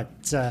that.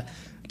 But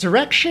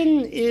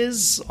direction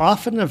is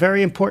often a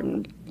very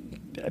important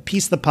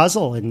piece of the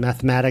puzzle in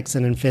mathematics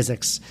and in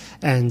physics.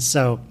 And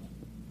so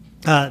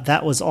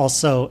that was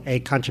also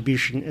a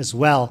contribution as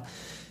well.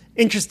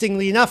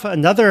 Interestingly enough,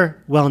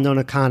 another well-known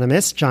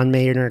economist, John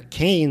Maynard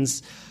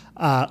Keynes,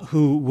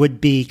 who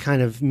would be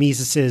kind of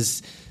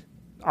Mises's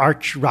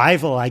arch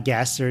rival, I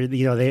guess, or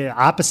the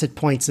opposite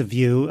points of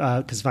view,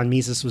 because von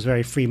Mises was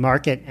very free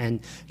market, and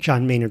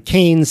John Maynard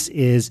Keynes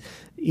is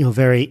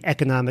very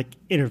economic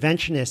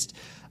interventionist.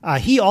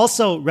 He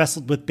also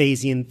wrestled with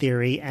Bayesian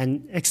theory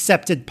and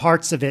accepted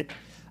parts of it,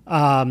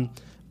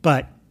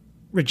 but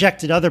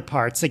rejected other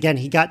parts. Again,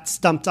 he got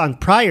stumped on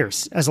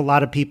priors, as a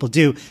lot of people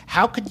do.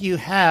 How could you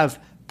have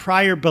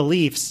prior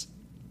beliefs,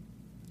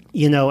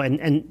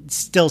 and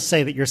still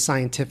say that you're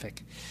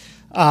scientific?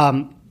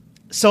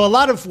 So a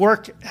lot of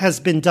work has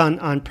been done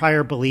on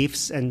prior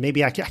beliefs, and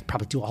maybe I'll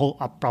probably do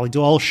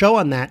a whole show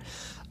on that.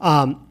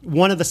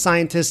 One of the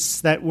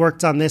scientists that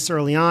worked on this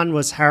early on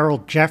was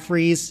Harold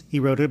Jeffreys. He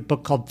wrote a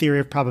book called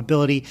Theory of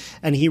Probability,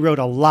 and he wrote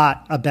a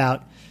lot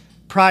about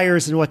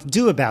priors and what to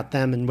do about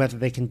them and whether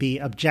they can be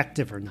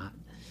objective or not.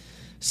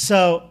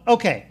 So,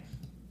 okay.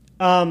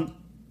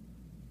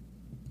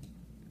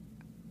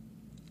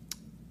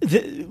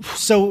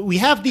 So we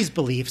have these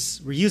beliefs.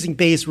 We're using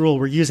Bayes' rule.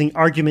 We're using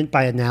argument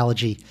by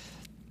analogy.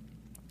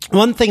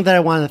 One thing that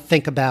I want to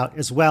think about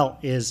as well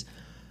is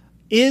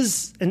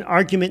an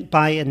argument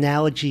by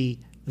analogy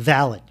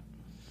valid?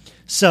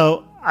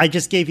 So I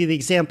just gave you the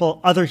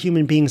example, other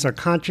human beings are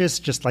conscious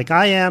just like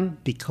I am,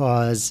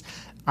 because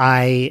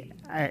I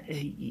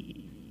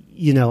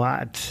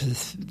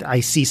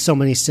see so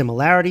many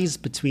similarities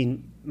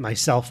between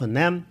myself and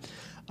them.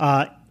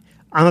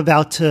 I'm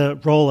about to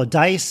roll a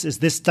dice. Is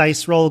this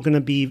dice roll going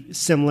to be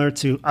similar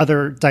to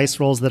other dice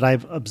rolls that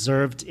I've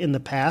observed in the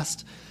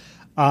past?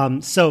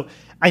 So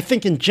I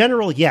think in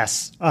general,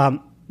 yes.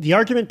 The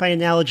argument by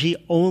analogy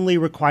only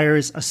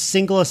requires a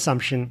single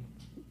assumption,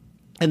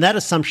 and that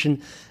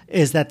assumption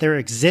is that there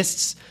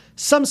exists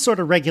some sort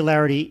of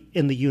regularity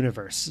in the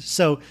universe.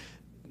 So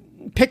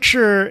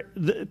picture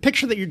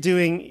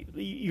that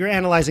you're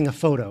analyzing a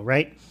photo,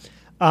 right?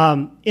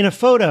 In a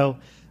photo,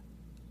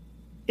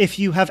 if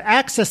you have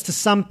access to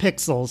some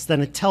pixels,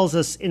 then it tells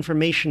us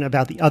information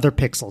about the other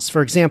pixels.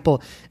 For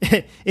example,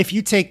 if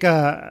you take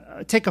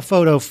a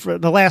photo, for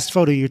the last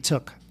photo you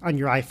took on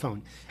your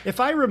iPhone, if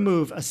I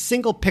remove a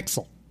single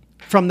pixel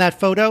from that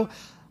photo,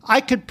 I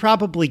could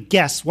probably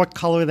guess what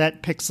color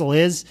that pixel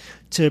is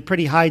to a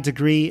pretty high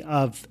degree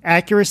of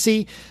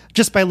accuracy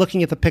just by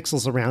looking at the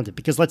pixels around it.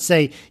 Because let's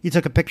say you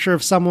took a picture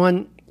of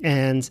someone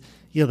and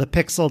the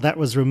pixel that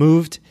was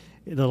removed,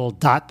 the little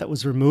dot that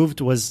was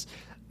removed was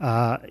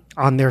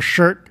on their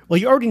shirt. Well,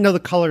 you already know the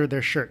color of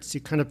their shirt, so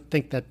you kind of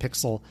think that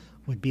pixel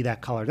would be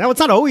that color. Now, it's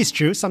not always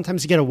true.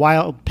 Sometimes you get a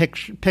wild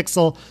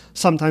pixel.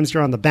 Sometimes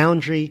you're on the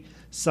boundary.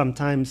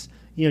 Sometimes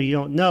you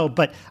don't know.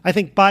 But I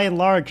think by and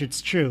large,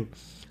 it's true.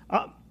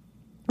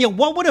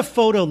 What would a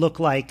photo look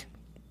like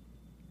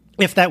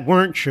if that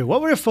weren't true?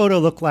 What would a photo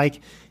look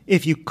like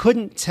if you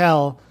couldn't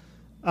tell?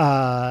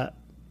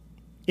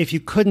 If you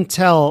couldn't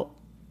tell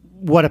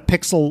what a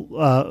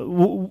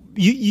pixel,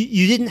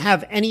 you didn't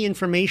have any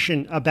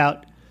information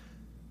about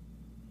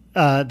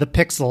the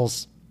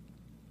pixels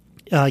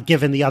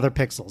given the other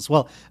pixels.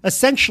 Well,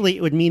 essentially,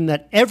 it would mean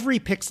that every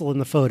pixel in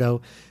the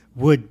photo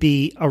would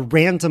be a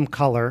random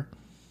color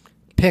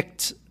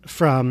picked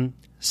from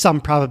some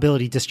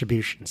probability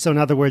distribution. So in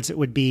other words, it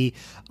would be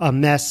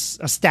a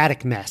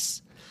static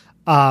mess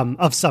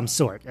of some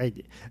sort.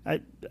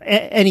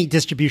 Any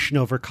distribution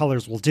over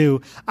colors will do.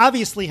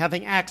 Obviously,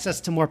 having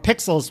access to more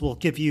pixels will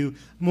give you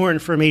more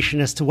information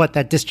as to what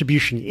that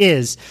distribution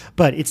is,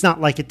 but it's not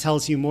like it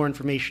tells you more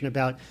information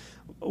about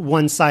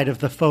one side of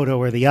the photo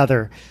or the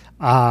other.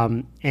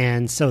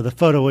 And so the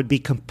photo would be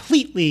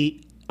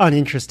completely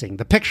uninteresting.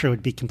 The picture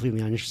would be completely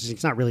uninteresting.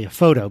 It's not really a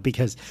photo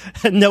because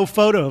no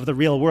photo of the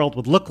real world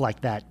would look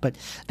like that. But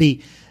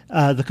the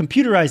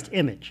computerized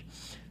image.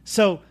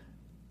 So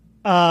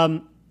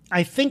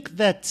I think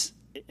that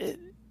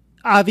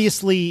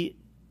obviously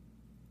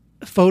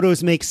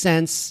photos make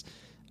sense.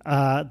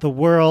 The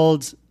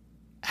world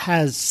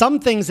has some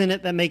things in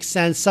it that make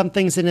sense, some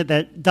things in it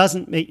that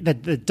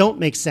that don't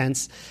make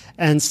sense.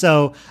 And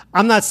so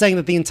I'm not saying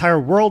that the entire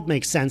world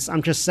makes sense.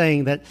 I'm just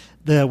saying that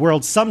the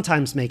world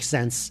sometimes makes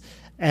sense.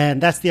 And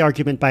that's the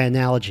argument by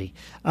analogy.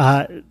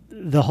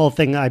 The whole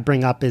thing I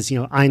bring up is,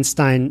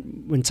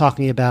 Einstein, when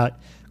talking about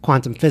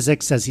quantum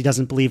physics, says he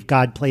doesn't believe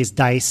God plays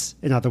dice.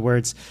 In other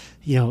words,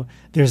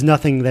 there's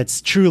nothing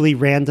that's truly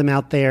random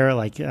out there.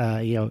 Like,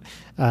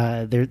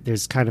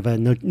 there's kind of a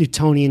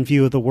Newtonian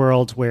view of the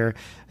world where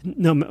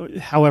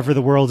however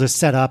the world is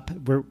set up,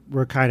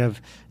 we're kind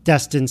of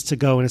destined to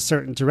go in a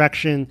certain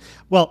direction.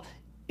 Well,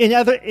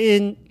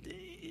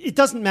 it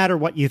doesn't matter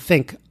what you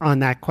think on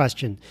that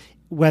question,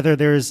 whether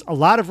there's a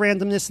lot of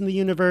randomness in the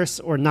universe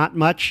or not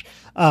much.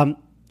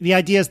 The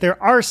idea is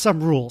there are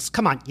some rules.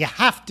 Come on, you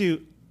have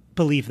to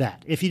believe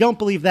that. If you don't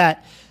believe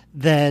that,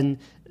 then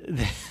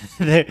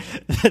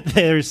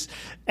there's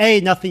A,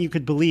 nothing you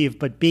could believe,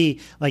 but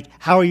B, like,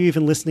 how are you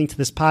even listening to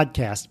this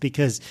podcast?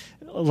 Because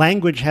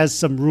language has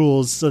some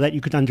rules so that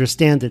you could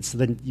understand it, so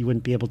then you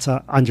wouldn't be able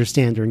to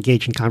understand or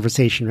engage in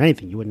conversation or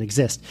anything. You wouldn't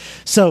exist.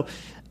 So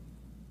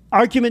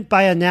argument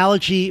by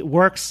analogy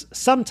works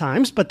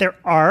sometimes, but there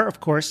are, of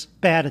course,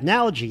 bad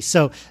analogies.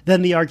 So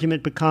then the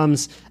argument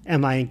becomes,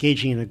 am I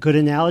engaging in a good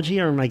analogy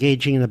or am I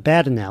engaging in a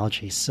bad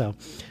analogy? So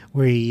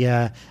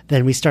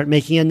then we start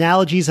making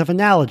analogies of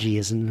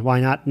analogies, and why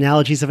not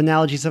analogies of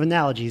analogies of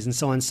analogies, and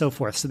so on and so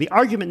forth. So the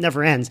argument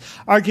never ends.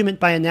 Argument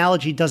by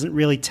analogy doesn't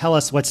really tell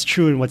us what's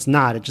true and what's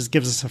not. It just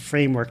gives us a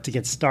framework to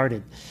get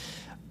started.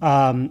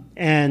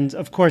 And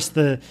of course,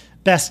 the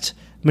best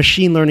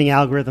machine learning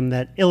algorithm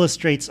that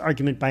illustrates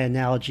argument by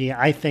analogy,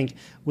 I think,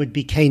 would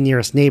be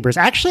K-nearest neighbors.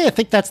 Actually, I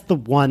think that's the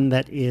one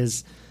that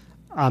is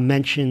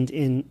mentioned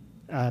in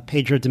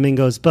Pedro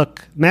Domingo's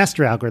book,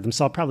 Master Algorithm.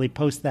 So I'll probably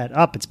post that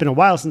up. It's been a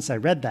while since I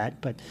read that,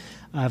 but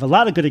I have a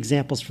lot of good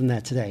examples from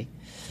that today.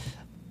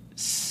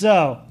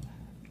 So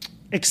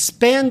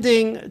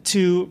expanding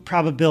to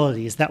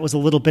probabilities, that was a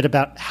little bit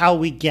about how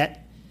we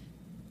get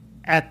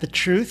at the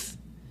truth.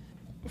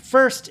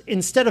 First,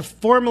 instead of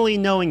formally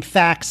knowing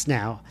facts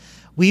now,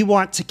 we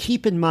want to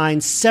keep in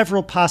mind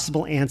several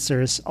possible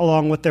answers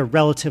along with their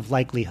relative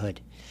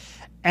likelihood.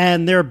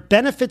 And there are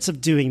benefits of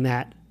doing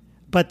that,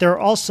 but there are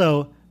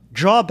also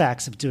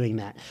drawbacks of doing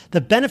that.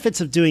 The benefits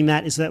of doing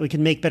that is that we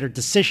can make better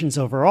decisions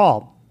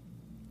overall.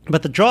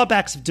 But the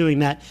drawbacks of doing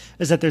that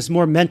is that there's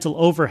more mental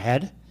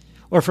overhead,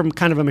 or from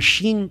kind of a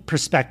machine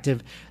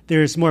perspective,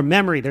 there's more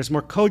memory, there's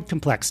more code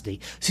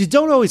complexity. So you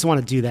don't always want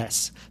to do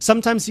this.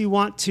 Sometimes you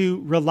want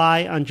to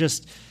rely on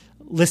just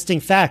listing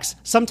facts.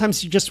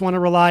 Sometimes you just want to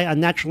rely on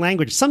natural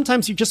language.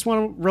 Sometimes you just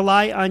want to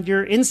rely on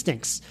your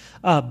instincts.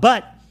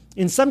 But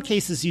in some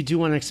cases, you do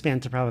want to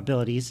expand to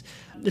probabilities.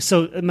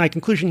 So my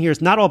conclusion here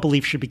is not all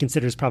beliefs should be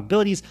considered as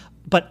probabilities,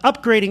 but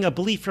upgrading a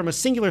belief from a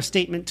singular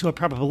statement to a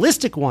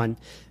probabilistic one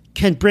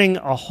can bring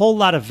a whole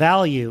lot of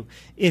value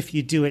if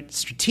you do it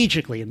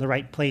strategically in the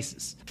right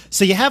places.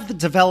 So you have the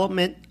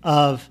development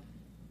of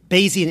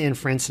Bayesian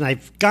inference, and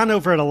I've gone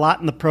over it a lot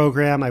in the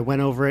program. I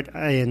went over it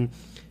in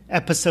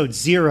episode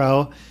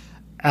 0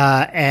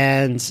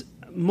 and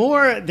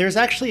more. There's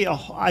actually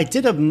I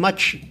did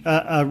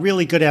a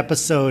really good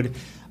episode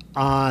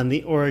on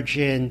the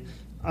origin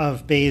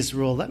of Bayes'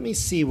 rule. Let me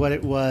see what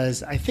it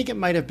was. I think it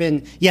might have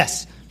been,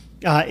 yes,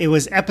 it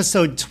was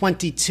episode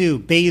 22,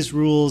 Bayes'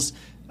 rules,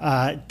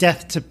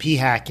 death to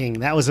p-hacking.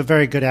 That was a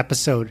very good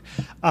episode.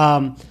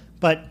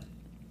 But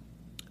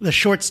the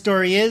short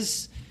story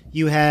is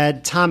you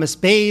had Thomas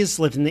Bayes,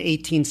 lived in the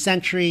 18th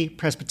century,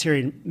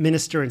 Presbyterian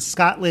minister in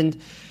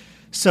Scotland.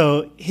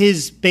 So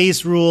his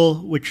Bayes' rule,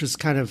 which was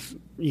kind of,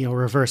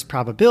 reverse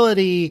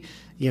probability,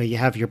 you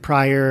have your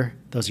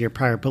those are your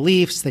prior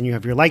beliefs, then you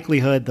have your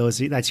likelihood,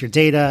 that's your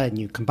data, and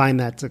you combine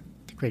that to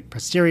create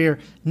posterior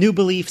new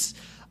beliefs.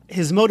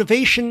 His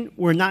motivation,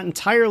 we're not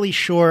entirely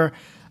sure.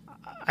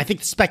 I think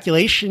the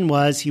speculation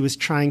was he was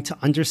trying to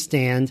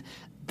understand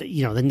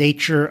the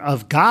nature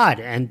of God,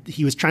 and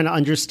he was trying to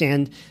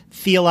understand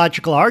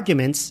theological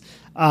arguments,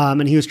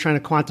 and he was trying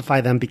to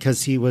quantify them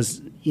because he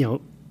was,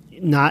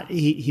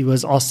 he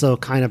was also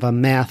kind of a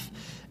math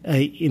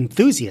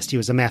enthusiast. He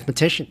was a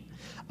mathematician.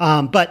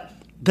 But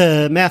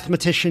the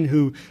mathematician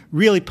who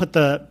really put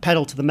the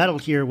pedal to the metal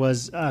here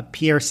was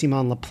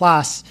Pierre-Simon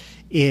Laplace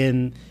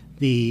in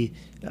the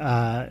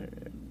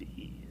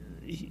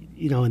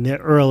in the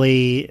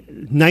early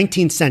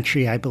 19th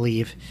century, I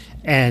believe,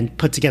 and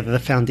put together the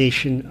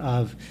foundation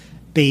of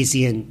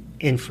Bayesian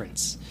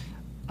inference.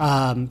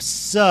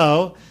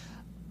 So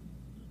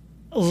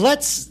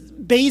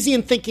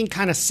Bayesian thinking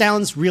kind of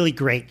sounds really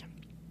great,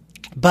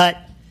 but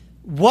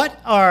what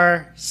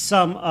are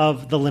some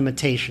of the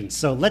limitations?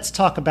 So let's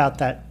talk about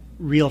that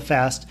real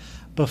fast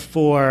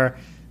before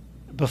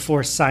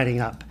signing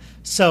up.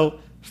 So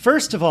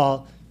first of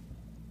all,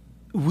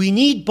 we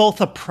need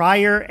both a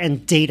prior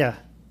and data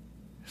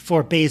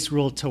for Bayes'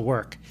 rule to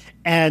work.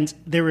 And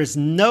there is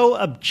no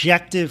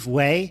objective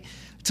way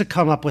to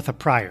come up with a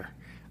prior.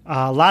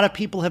 A lot of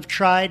people have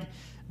tried.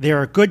 There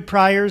are good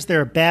priors.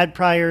 There are bad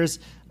priors.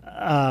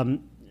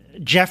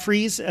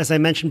 Jeffreys, as I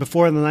mentioned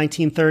before, in the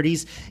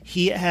 1930s,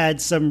 he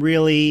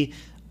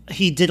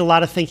did a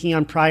lot of thinking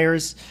on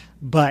priors,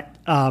 but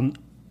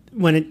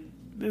when it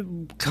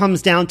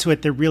comes down to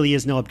it, there really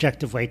is no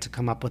objective way to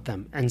come up with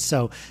them. And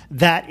so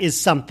that is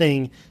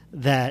something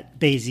that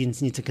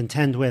Bayesians need to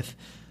contend with.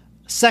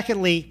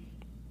 Secondly,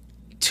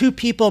 two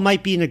people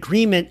might be in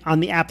agreement on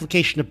the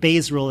application of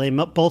Bayes' rule. They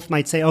both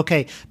might say,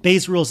 okay,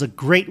 Bayes' rule is a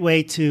great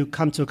way to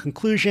come to a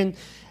conclusion.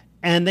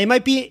 And they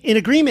might be in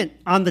agreement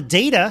on the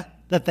data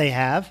that they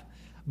have,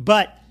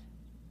 but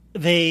so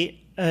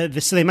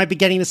they might be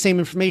getting the same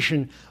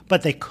information,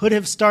 but they could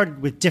have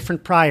started with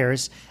different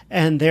priors,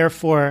 and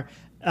therefore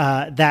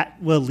that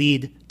will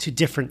lead to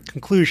different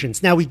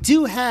conclusions. Now, we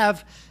do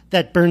have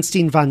that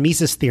Bernstein-von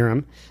Mises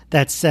theorem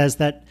that says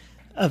that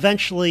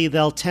eventually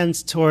they'll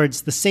tend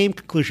towards the same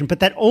conclusion, but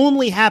that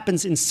only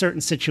happens in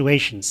certain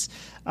situations,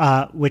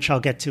 which I'll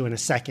get to in a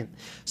second.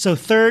 So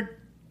third,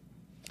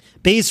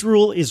 Bayes'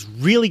 rule is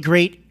really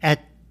great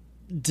at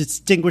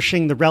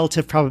distinguishing the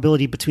relative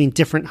probability between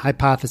different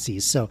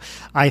hypotheses. So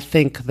I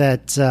think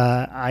that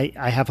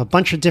I have a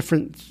bunch of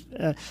different...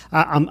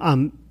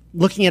 I'm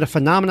looking at a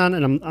phenomenon,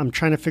 and I'm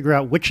trying to figure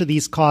out which of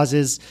these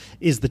causes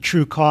is the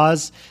true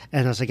cause.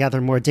 And as I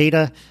gather more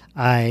data,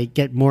 I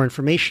get more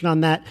information on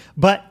that.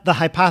 But the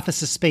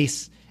hypothesis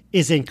space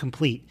is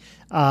incomplete,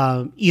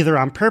 either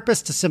on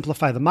purpose to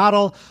simplify the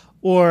model,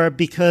 or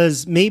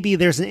because maybe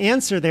there's an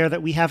answer there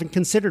that we haven't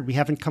considered, we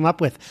haven't come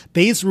up with.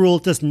 Bayes' rule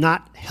does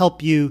not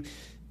help you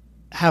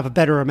have a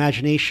better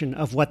imagination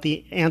of what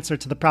the answer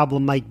to the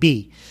problem might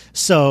be.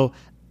 So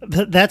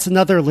that's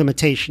another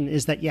limitation,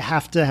 is that you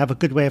have to have a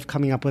good way of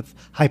coming up with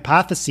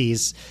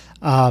hypotheses,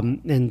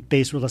 and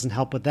Bayes' rule doesn't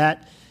help with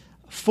that.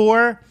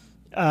 4,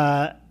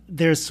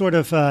 there's sort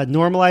of a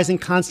normalizing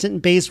constant in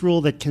Bayes'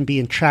 rule that can be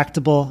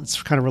intractable.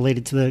 It's kind of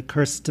related to the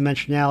curse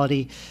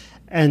dimensionality.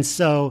 And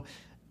so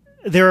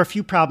there are a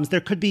few problems. There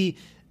could be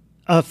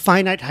a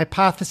finite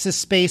hypothesis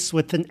space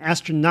with an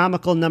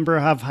astronomical number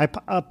of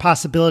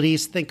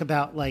possibilities. Think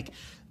about like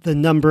the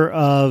number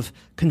of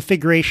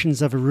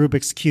configurations of a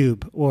Rubik's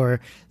Cube, or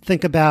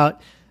think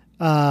about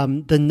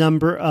the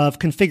number of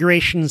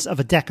configurations of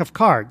a deck of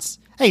cards.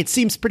 Hey, it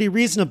seems pretty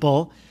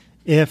reasonable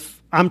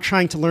if I'm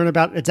trying to learn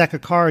about a deck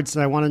of cards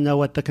and I want to know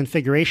what the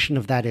configuration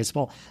of that is.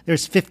 Well,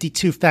 there's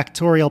 52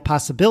 factorial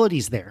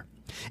possibilities there.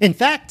 In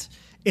fact,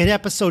 in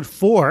episode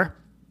 4,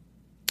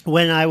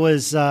 when I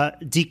was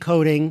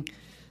decoding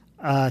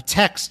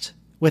text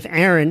with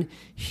Aaron,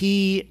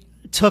 he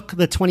took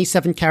the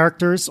 27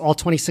 characters, all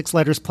 26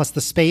 letters plus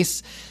the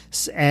space,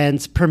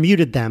 and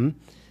permuted them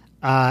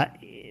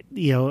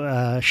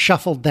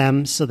shuffled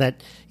them so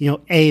that,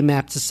 A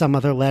mapped to some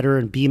other letter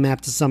and B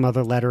mapped to some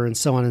other letter and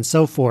so on and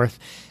so forth.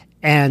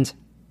 And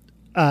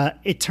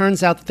it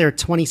turns out that there are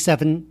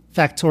 27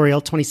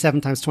 factorial,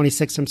 27 times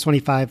 26 times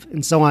 25,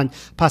 and so on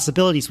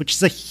possibilities, which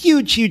is a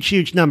huge, huge,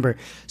 huge number.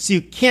 So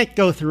you can't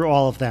go through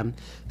all of them.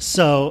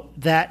 So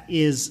that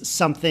is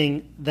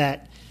something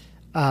that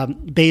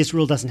Bayes'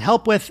 rule doesn't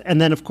help with.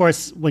 And then, of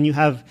course, when you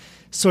have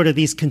sort of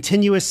these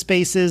continuous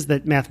spaces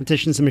that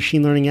mathematicians and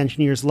machine learning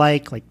engineers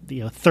like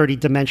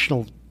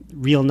 30-dimensional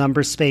real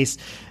number space,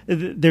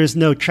 there's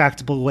no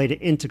tractable way to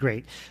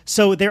integrate.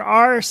 So there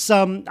are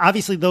some,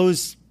 obviously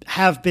those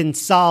have been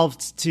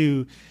solved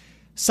to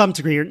some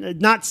degree, or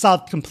not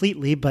solved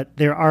completely, but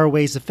there are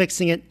ways of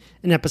fixing it.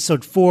 In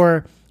episode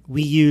 4,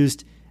 we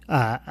used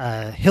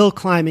a hill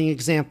climbing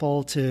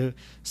example to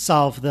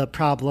solve the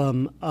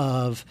problem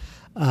of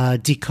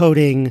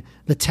decoding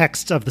the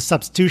text of the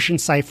substitution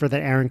cipher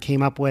that Aaron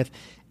came up with.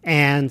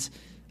 And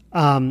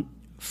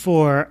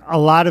for a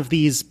lot of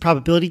these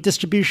probability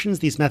distributions,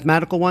 these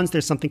mathematical ones,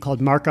 there's something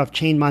called Markov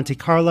chain Monte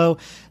Carlo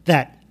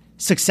that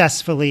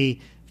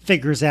successfully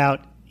figures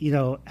out,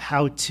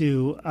 how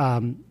to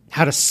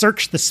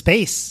search the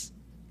space,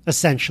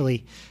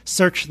 essentially,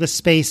 search the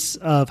space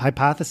of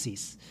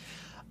hypotheses.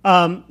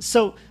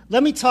 So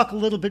let me talk a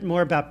little bit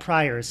more about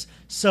priors.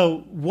 So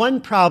one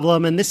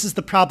problem, and this is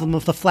the problem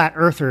of the flat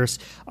earthers,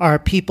 are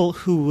people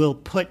who will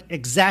put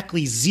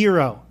exactly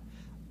 0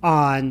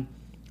 on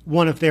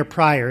one of their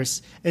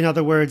priors. In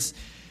other words,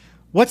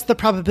 what's the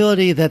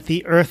probability that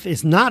the Earth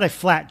is not a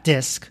flat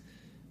disk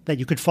that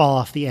you could fall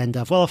off the end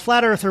of? Well, a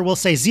flat earther will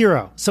say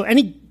 0. So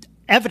any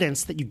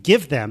evidence that you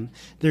give them,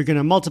 they're going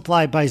to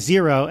multiply by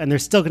 0, and they're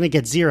still going to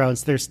get 0, and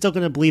so they're still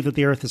going to believe that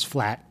the Earth is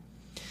flat.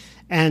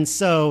 And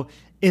so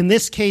in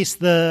this case,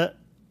 the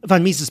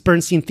von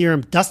Mises-Bernstein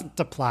theorem doesn't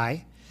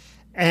apply.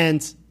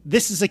 And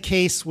this is a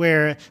case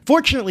where,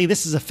 fortunately,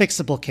 this is a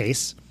fixable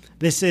case.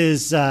 This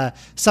is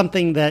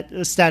something that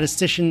a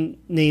statistician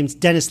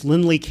named Dennis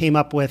Lindley came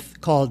up with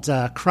called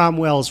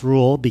Cromwell's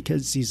rule,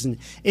 because he's an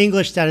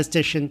English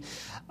statistician.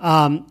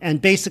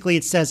 And basically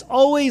it says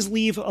always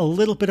leave a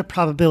little bit of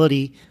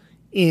probability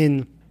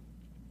in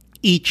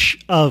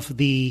each of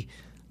the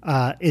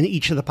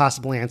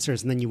possible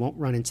answers, and then you won't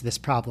run into this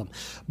problem.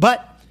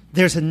 But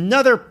there's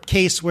another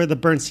case where the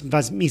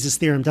Bernstein-Mises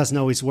theorem doesn't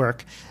always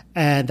work,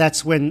 and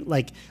that's when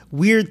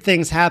weird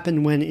things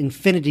happen when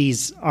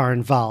infinities are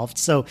involved.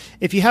 So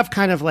if you have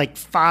kind of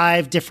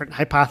 5 different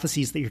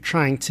hypotheses that you're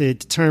trying to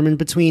determine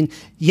between,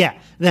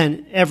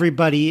 then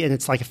everybody, and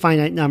it's a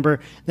finite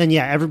number, then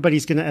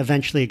everybody's going to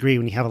eventually agree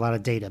when you have a lot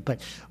of data.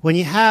 But when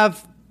you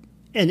have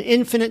an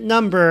infinite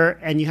number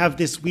and you have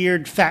this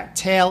weird fat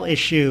tail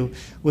issue,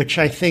 which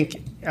I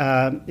think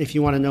if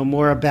you want to know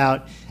more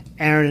about,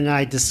 Aaron and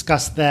I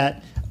discussed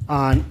that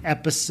on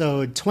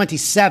episode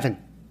 27.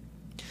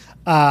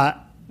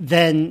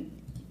 Then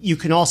you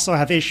can also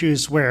have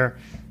issues where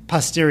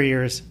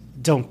posteriors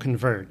don't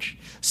converge.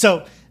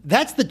 So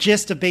that's the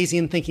gist of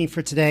Bayesian thinking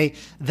for today.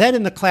 Then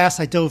in the class,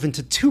 I dove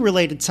into 2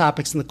 related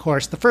topics in the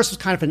course. The first was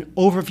kind of an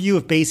overview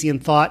of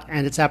Bayesian thought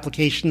and its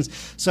applications,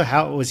 so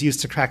how it was used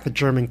to crack the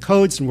German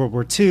codes in World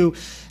War II,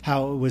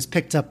 how it was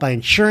picked up by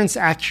insurance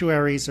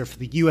actuaries or for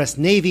the U.S.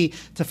 Navy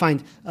to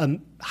find a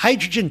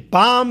hydrogen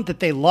bomb that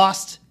they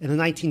lost in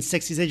the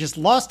 1960s. They just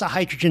lost a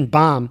hydrogen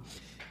bomb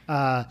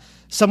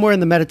somewhere in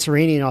the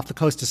Mediterranean off the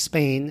coast of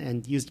Spain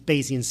and used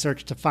Bayesian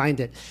search to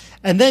find it.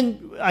 And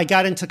then I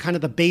got into kind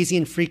of the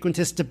Bayesian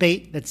frequentist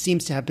debate that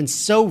seems to have been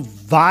so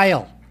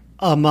vile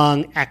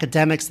among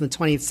academics in the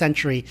 20th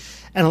century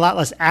and a lot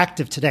less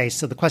active today.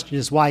 So the question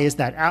is, why is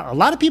that? A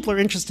lot of people are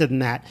interested in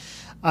that.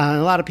 A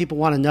lot of people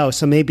want to know.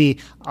 So maybe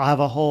I'll have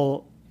a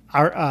whole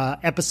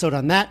episode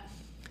on that.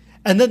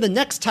 And then the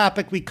next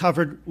topic we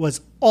covered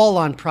was all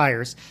on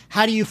priors.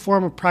 How do you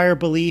form a prior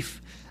belief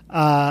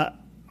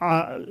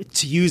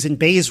to use in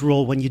Bayes'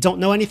 rule when you don't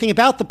know anything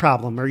about the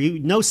problem, or you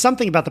know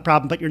something about the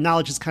problem, but your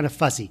knowledge is kind of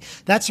fuzzy?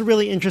 That's a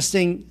really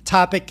interesting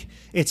topic.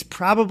 It's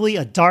probably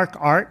a dark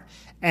art,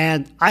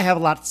 and I have a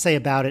lot to say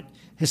about it.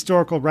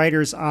 Historical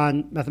writers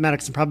on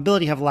mathematics and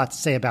probability have a lot to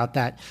say about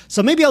that.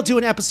 So maybe I'll do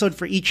an episode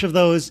for each of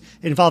those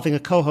involving a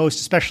co-host,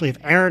 especially if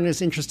Aaron is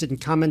interested in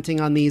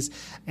commenting on these,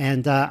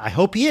 and I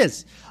hope he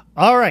is.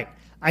 All right.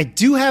 I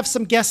do have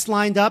some guests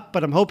lined up,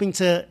 but I'm hoping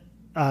to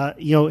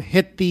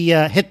hit the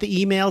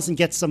emails and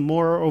get some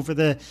more over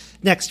the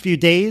next few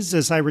days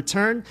as I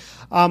return.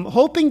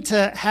 Hoping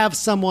to have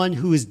someone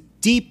who is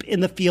deep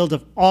in the field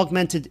of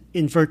augmented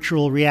in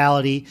virtual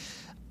reality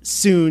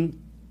soon,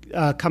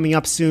 coming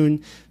up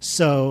soon.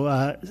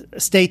 So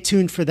stay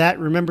tuned for that.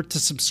 Remember to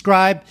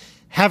subscribe.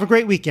 Have a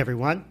great week,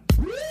 everyone.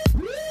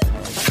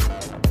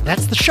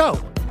 That's the show.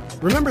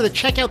 Remember to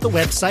check out the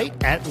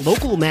website at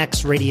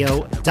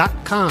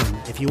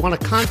localmaxradio.com if you want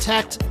to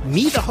contact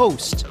me, the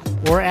host,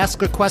 or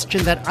ask a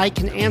question that I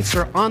can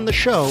answer on the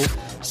show.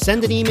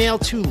 Send an email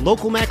to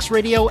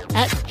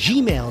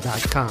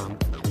localmaxradio@gmail.com.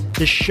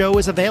 This show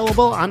is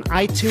available on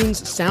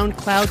iTunes,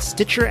 SoundCloud,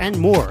 Stitcher, and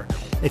more.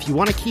 If you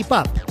want to keep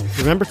up,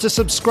 Remember to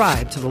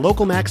subscribe to The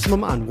Local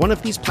Maximum on one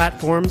of these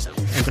platforms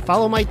and to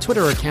follow my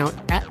Twitter account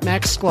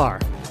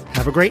 @MaxSklar.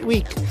 Have a great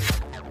week.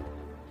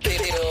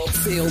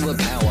 Feel the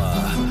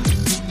power.